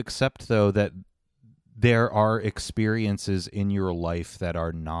have to accept, though, that there are experiences in your life that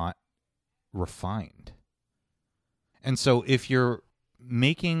are not refined. And so if you're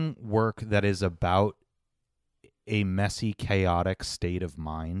making work that is about a messy, chaotic state of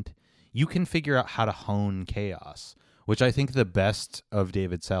mind, you can figure out how to hone chaos, which I think the best of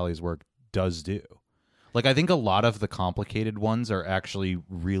David Sally's work does do. Like, I think a lot of the complicated ones are actually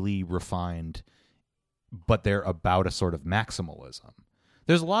really refined, but they're about a sort of maximalism.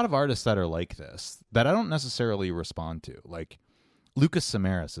 There's a lot of artists that are like this that I don't necessarily respond to. Like, Lucas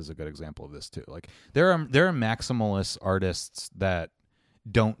Samaras is a good example of this too. Like, there are maximalist artists that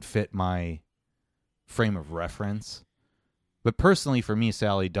don't fit my frame of reference. But personally, for me,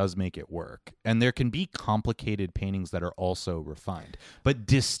 Sally does make it work. And there can be complicated paintings that are also refined. But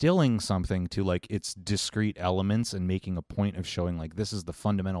distilling something to like its discrete elements and making a point of showing like this is the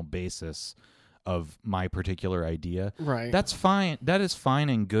fundamental basis of my particular idea. Right. That's fine. That is fine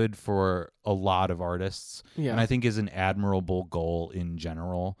and good for a lot of artists. Yeah. And I think is an admirable goal in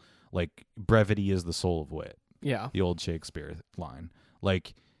general. Like brevity is the soul of wit. Yeah. The old Shakespeare line.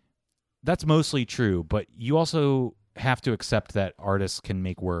 Like that's mostly true, but you also have to accept that artists can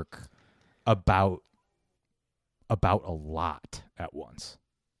make work about a lot at once.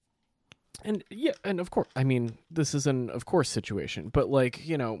 And yeah, and of course, I mean, this is an of course situation, but like,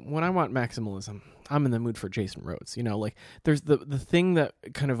 you know, when I want maximalism, I'm in the mood for Jason Rhodes. You know, like there's the thing that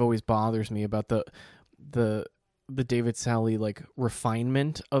kind of always bothers me about the David Sally like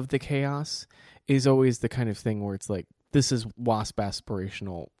refinement of the chaos is always the kind of thing where it's like this is WASP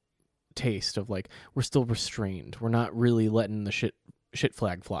aspirational taste of like we're still restrained, we're not really letting the shit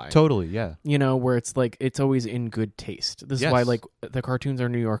flag fly. Totally, yeah. You know, where it's like it's always in good taste. This is why like the cartoons are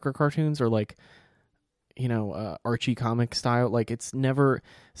New Yorker cartoons or like, you know, Archie comic style. Like it's never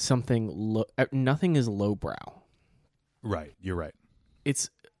something nothing is lowbrow. Right, you're right. It's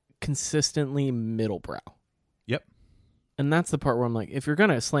consistently middlebrow. Yep. And that's the part where I'm like, if you're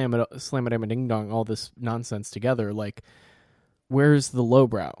gonna slam it ding dong all this nonsense together, like where's the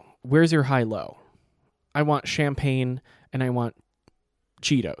lowbrow? Where's your high low? I want champagne and I want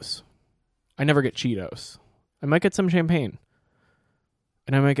Cheetos. I never get Cheetos. I might get some champagne.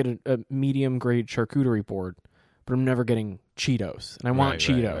 And I might get a medium grade charcuterie board, but I'm never getting Cheetos. And I want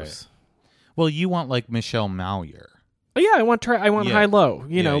Cheetos. Right. Well, you want like Michelle Mauer. Oh yeah, I want high low.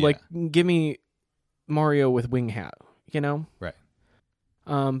 You know, like give me Mario with wing hat, you know? Right.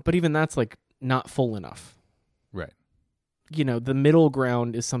 But even that's like not full enough. Right. You know, the middle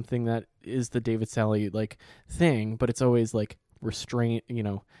ground is something that is the David Sally like thing, but it's always like restraint, you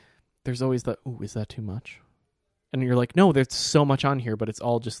know. There's always the, ooh, is that too much? And you're like, no, there's so much on here, but it's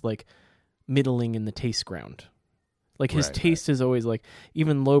all just like middling in the taste ground. Like his taste is always like,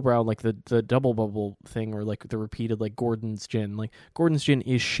 even lowbrow, like the double bubble thing or like the repeated like Gordon's gin. Like Gordon's gin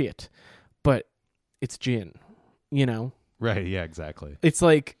is shit, but it's gin, you know? Right, yeah, exactly. It's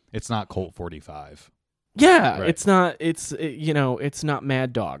like, it's not Colt 45. Yeah, right. It's not, you know, it's not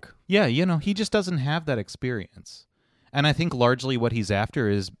Mad Dog. Yeah, you know, he just doesn't have that experience. And I think largely what he's after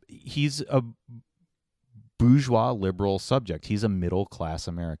is he's a bourgeois liberal subject. He's a middle-class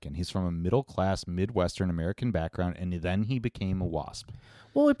American. He's from a middle-class Midwestern American background, and then he became a WASP.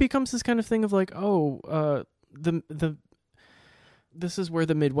 Well, it becomes this kind of thing of like, this is where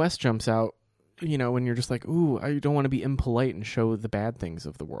the Midwest jumps out, you know, when you're just like, ooh, I don't want to be impolite and show the bad things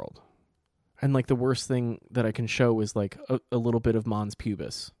of the world. And like the worst thing that I can show is like a little bit of Mons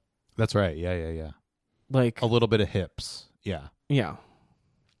Pubis. That's right. Yeah. Like a little bit of hips. Yeah. Yeah.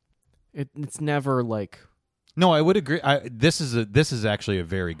 It's never like. No, I would agree. This is actually a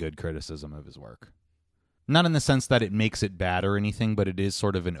very good criticism of his work. Not in the sense that it makes it bad or anything, but it is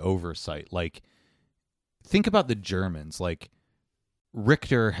sort of an oversight. Like, think about the Germans. Like,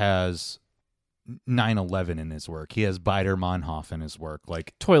 Richter has 9/11 in his work. He has Baader-Meinhof in his work.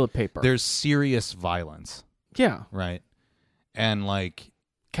 Like toilet paper. There's serious violence. Yeah. Right. And like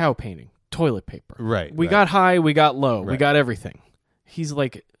cow painting, toilet paper. Right. We got high, we got low, right. We got everything. He's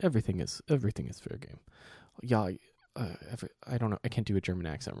like everything is fair game. Yeah. I don't know. I can't do a German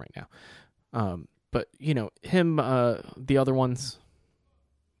accent right now. But you know him. The other ones.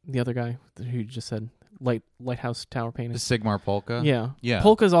 The other guy who you just said. Lighthouse tower painting. Sigmar Polka? Yeah.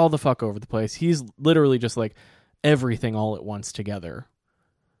 Polka's all the fuck over the place. He's literally just like everything all at once together.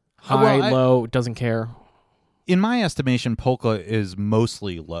 High, low, doesn't care. In my estimation, Polka is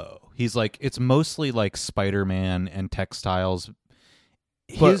mostly low. He's like, it's mostly like Spider-Man and textiles.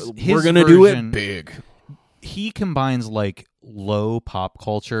 His we're going to do it big. He combines like low pop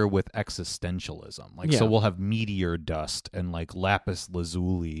culture with existentialism. Like, so we'll have meteor dust and like lapis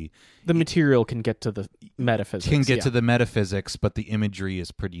lazuli. The material can get to the metaphysics. To the metaphysics, but the imagery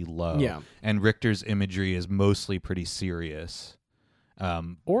is pretty low. Yeah. And Richter's imagery is mostly pretty serious.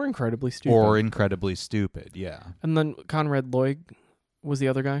 Or incredibly stupid. Yeah. And then Conrad Loig was the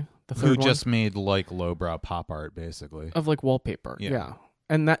other guy, the third who one? just made like lowbrow pop art, basically. Of like wallpaper. Yeah.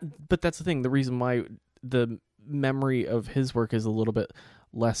 And but that's the thing. The reason why the memory of his work is a little bit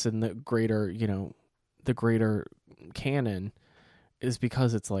less in the greater canon is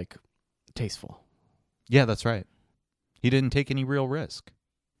because it's like tasteful. Yeah, that's right. He didn't take any real risk.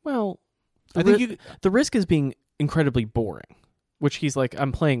 Well, the risk is being incredibly boring, which he's like,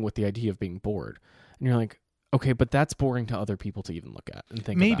 I'm playing with the idea of being bored. And you're like, Okay, but that's boring to other people to even look at and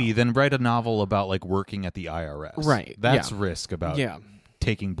think Maybe about. then write a novel about like working at the IRS. Right, That's yeah. risk about Yeah.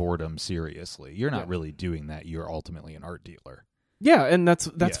 taking boredom seriously. You're not Yeah. really doing that. You're ultimately an art dealer. Yeah, and that's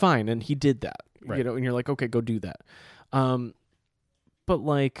Yeah. fine, and he did that. Right. You know, and you're like, okay, go do that. But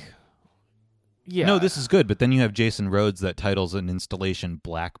like, yeah, No, this is good. But then you have Jason Rhodes that titles an installation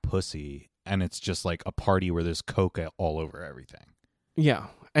Black Pussy, and it's just like a party where there's coca all over everything. yeah,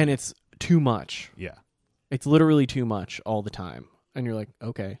 and it's too much. Yeah. It's literally too much all the time, and you're like,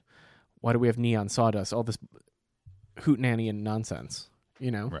 okay, why do we have neon sawdust? All this hootenanny and nonsense,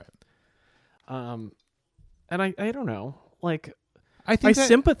 you know? Right. And I don't know, like. I I think that,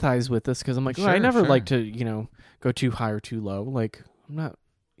 sympathize with this because I'm like, I Sure, never sure. like to, go too high or too low. Like, I'm not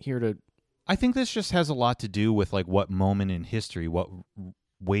here to. I think this just has a lot to do with like what moment in history, what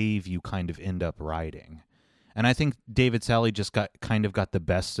wave you kind of end up riding. And I think David Sally just got the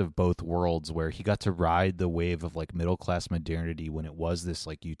best of both worlds, where he got to ride the wave of like middle class modernity when it was this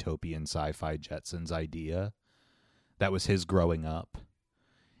like utopian sci-fi Jetsons idea. That was his growing up.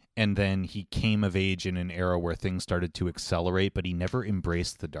 And then he came of age in an era where things started to accelerate, but he never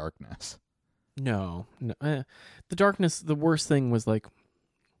embraced the darkness. No. The darkness, the worst thing was like,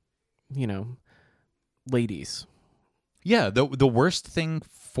 ladies. Yeah, the worst thing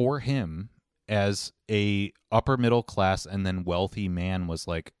for him as a upper middle class and then wealthy man was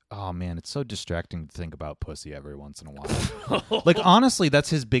like, oh man, it's so distracting to think about pussy every once in a while. Like honestly,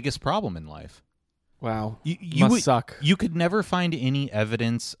 that's his biggest problem in life. Wow. You Must would suck. You could never find any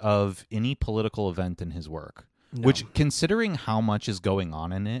evidence of any political event in his work, No. which, considering how much is going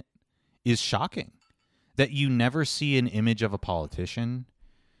on in it, is shocking. That you never see an image of a politician,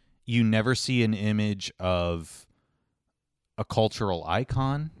 you never see an image of a cultural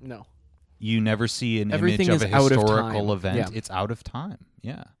icon. No. You never see an Everything image of is a out of historical time. event. Yeah. It's out of time.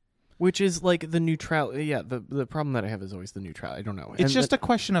 Yeah. Which is like the neutrality. Yeah, the problem that I have is always the neutrality. I don't know. It's just a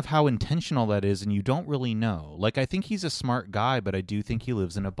question of how intentional that is, and you don't really know. Like, I think he's a smart guy, but I do think he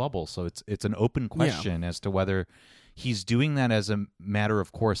lives in a bubble. So it's an open question as to whether he's doing that as a matter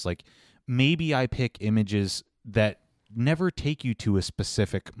of course. Like, maybe I pick images that never take you to a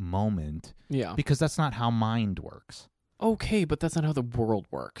specific moment Yeah. because that's not how mind works. Okay, but that's not how the world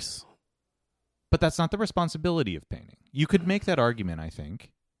works. But that's not the responsibility of painting. You could make that argument, I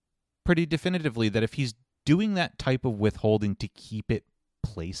think, pretty definitively, that if he's doing that type of withholding to keep it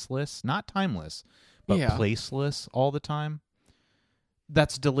placeless, not timeless, but Yeah. placeless all the time,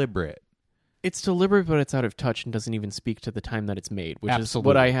 that's deliberate. It's deliberate, but it's out of touch and doesn't even speak to the time that it's made, which is Absolutely.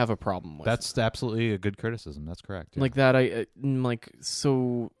 what I have a problem with. That's absolutely a good criticism. That's correct. Yeah. like that.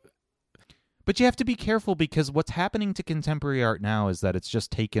 So. But you have to be careful because what's happening to contemporary art now is that it's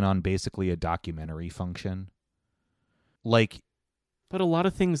just taken on basically a documentary function. Like, But a lot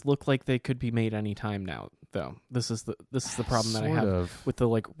of things look like they could be made any time now, though. This is the problem that I sort have of. with the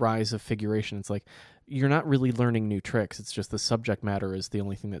like rise of figuration. It's like you're not really learning new tricks. It's just the subject matter is the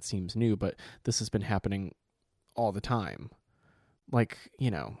only thing that seems new, but this has been happening all the time. Like,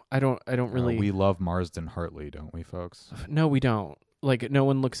 I don't really We love Marsden Hartley, don't we, folks? No, we don't. Like, no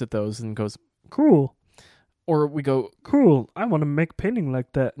one looks at those and goes, cool. Or we go, cool, I want to make painting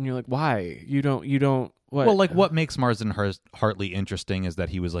like that. And you're like, why? You don't, what? Well, like, what makes Marsden Hartley interesting is that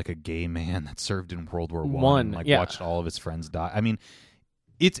he was like a gay man that served in World War I, like yeah. watched all of his friends die. I mean,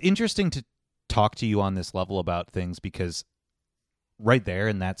 it's interesting to talk to you on this level about things because right there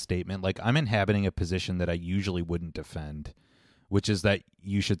in that statement, like, I'm inhabiting a position that I usually wouldn't defend, which is that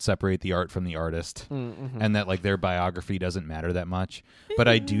you should separate the art from the artist. Mm-hmm. And that like their biography doesn't matter that much. But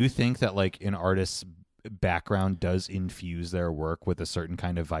I do think that like an artist's background does infuse their work with a certain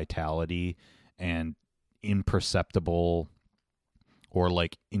kind of vitality and imperceptible or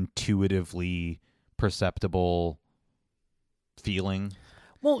like intuitively perceptible feeling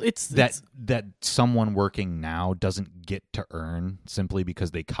Well, it's that someone working now doesn't get to earn simply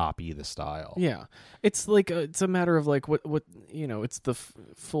because they copy the style. yeah. It's like it's a matter of like what it's the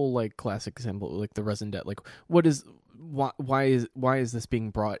full like classic example, like the resin debt. Like, why is this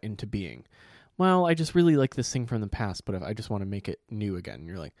being brought into being? Well, I just really like this thing from the past, but if I just want to make it new again. And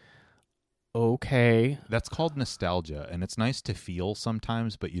you're like, okay. That's called nostalgia, and it's nice to feel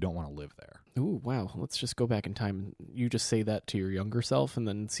sometimes, but you don't want to live there. Ooh, wow. Let's just go back in time. You just say that to your younger self and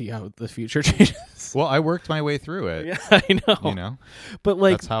then see how the future changes. Well, I worked my way through it. Yeah, I know. You know? But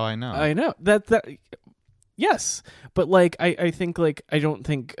like, That's how I know. I know that yes, but like I think like I don't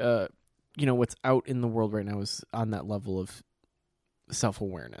think what's out in the world right now is on that level of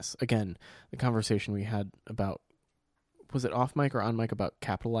self-awareness. Again, the conversation we had about, was it off mic or on mic, about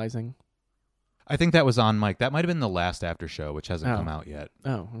capitalizing? I think that was on mic. That might have been the last after show, which hasn't Oh. come out yet.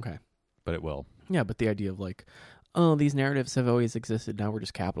 Oh, okay. but it will. Yeah, but the idea of like, oh, these narratives have always existed. Now we're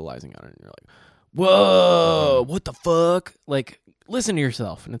just capitalizing on it. And you're like, whoa, what the fuck? Like, listen to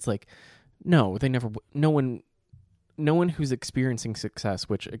yourself. And it's like, no, they never. No one who's experiencing success,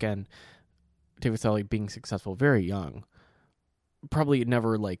 which again, David Sally being successful very young, probably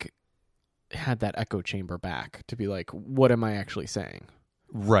never like had that echo chamber back to be like, what am I actually saying?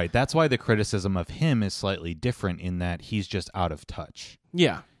 Right. That's why the criticism of him is slightly different in that he's just out of touch.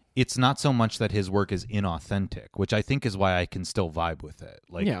 Yeah. It's not so much that his work is inauthentic, which I think is why I can still vibe with it.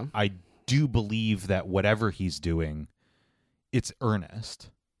 Like, yeah. I do believe that whatever he's doing, it's earnest.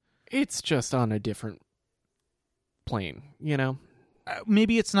 It's just on a different plane, you know?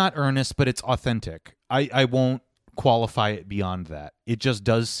 Maybe it's not earnest, but it's authentic. I won't qualify it beyond that. It just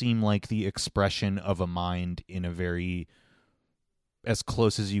does seem like the expression of a mind in a very, as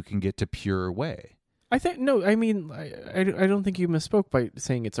close as you can get to pure way. I think, no, I mean, I don't think you misspoke by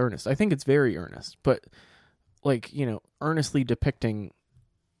saying it's earnest. I think it's very earnest, but like, you know, earnestly depicting,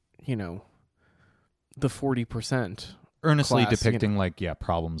 you know, the 40%. Earnestly class, depicting, you know, like,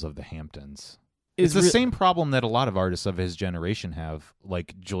 problems of the Hamptons. It's the same problem that a lot of artists of his generation have,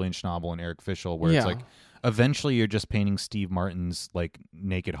 like Julian Schnabel and Eric Fischel, where it's like, eventually you're just painting Steve Martin's, like,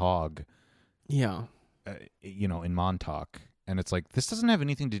 naked hog. Yeah. You know, in Montauk. And it's like, this doesn't have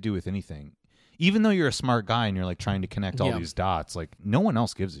anything to do with anything. Even though you're a smart guy and you're like trying to connect all these dots, like no one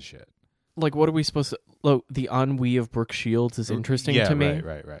else gives a shit. Like, what are we supposed to? Look, the ennui of Brooke Shields is interesting to me.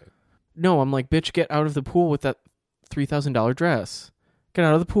 Right. No, I'm like, bitch, get out of the pool with that $3,000 dress. Get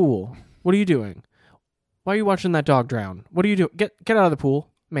out of the pool. What are you doing? Why are you watching that dog drown? What are you doing? Get out of the pool,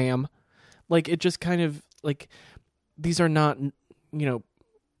 ma'am. Like, it just kind of like, these are not, you know,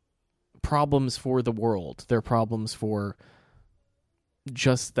 problems for the world. They're problems for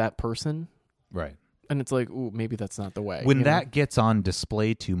just that person. Right. And it's like, ooh, maybe that's not the way. When that gets on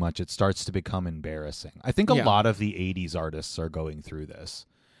display too much, it starts to become embarrassing. I think a lot of the 80s artists are going through this,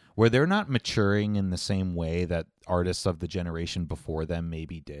 where they're not maturing in the same way that artists of the generation before them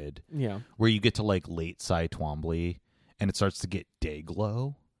maybe did. Yeah. Where you get to like late Cy Twombly and it starts to get day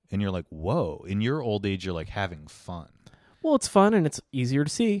glow and you're like, whoa, in your old age, you're like having fun. Well, it's fun and it's easier to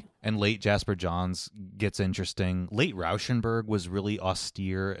see. And late Jasper Johns gets interesting. Late Rauschenberg was really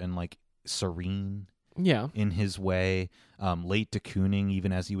austere and like serene in his way. Late de Kooning,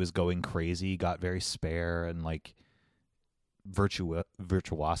 even as he was going crazy, got very spare and like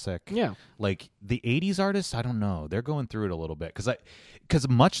virtuosic. Yeah. Like the 80s artists, I don't know. They're going through it a little bit. Because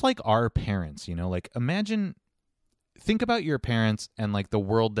much like our parents, you know, like think about your parents and like the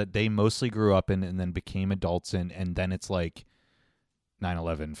world that they mostly grew up in and then became adults in, and then it's like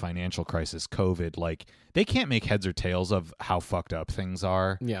 9/11, financial crisis, COVID. Like they can't make heads or tails of how fucked up things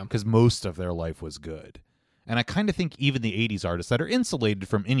are. Yeah. Because most of their life was good. And I kind of think even the 80s artists that are insulated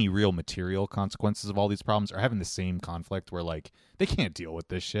from any real material consequences of all these problems are having the same conflict where like they can't deal with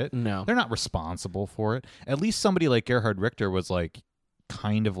this shit. No. They're not responsible for it. At least somebody like Gerhard Richter was like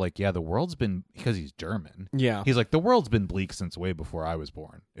kind of like, yeah, the world's been, because he's German. Yeah. He's like, the world's been bleak since way before I was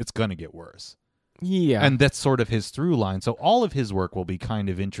born. It's going to get worse. Yeah. And that's sort of his through line. So all of his work will be kind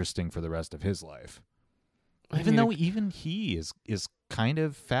of interesting for the rest of his life. Even though even he is kind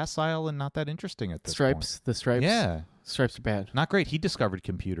of facile and not that interesting at this point. The Stripes. Yeah. Stripes are bad. Not great. He discovered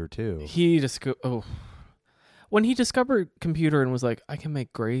computer too. When he discovered computer and was like, I can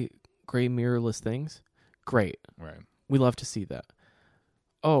make gray mirrorless things. Great. Right. We love to see that.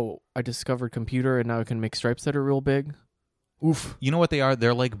 Oh, I discovered computer and now I can make stripes that are real big. Oof. You know what they are?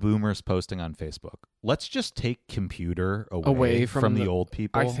 They're like boomers posting on Facebook. Let's just take computer away from the old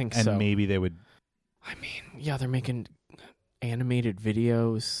people. I think and so. And maybe they would. I mean, yeah, they're making animated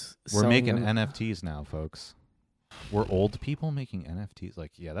videos. We're making NFTs now, folks. We're old people making NFTs.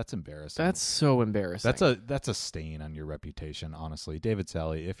 Like, yeah, that's embarrassing. That's so embarrassing. That's a stain on your reputation, honestly. David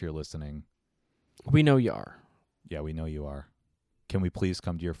Sally, if you're listening. We know you are. Yeah, we know you are. Can we please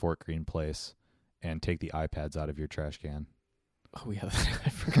come to your Fort Greene place and take the iPads out of your trash can? Oh, yeah. I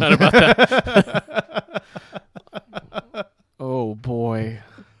forgot about that. Oh, boy.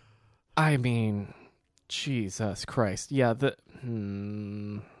 I mean, Jesus Christ. Yeah, that's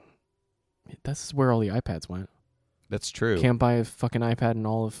where all the iPads went. That's true. Can't buy a fucking iPad and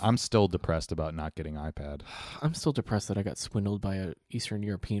all of... I'm still depressed about not getting iPad. I'm still depressed that I got swindled by an Eastern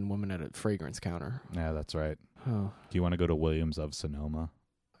European woman at a fragrance counter. Yeah, that's right. Oh. Do you want to go to Williams of Sonoma?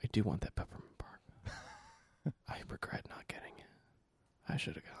 I do want that peppermint bark. I regret not getting it. I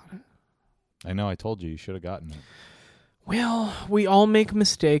should have got it. I know, I told you should have gotten it. Well, we all make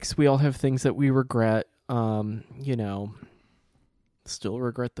mistakes. We all have things that we regret. You know, still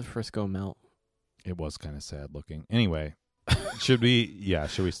regret the Frisco melt. It was kind of sad looking. Anyway, Should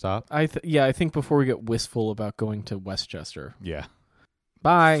we stop? I think before we get wistful about going to Westchester. Yeah.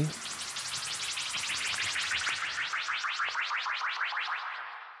 Bye.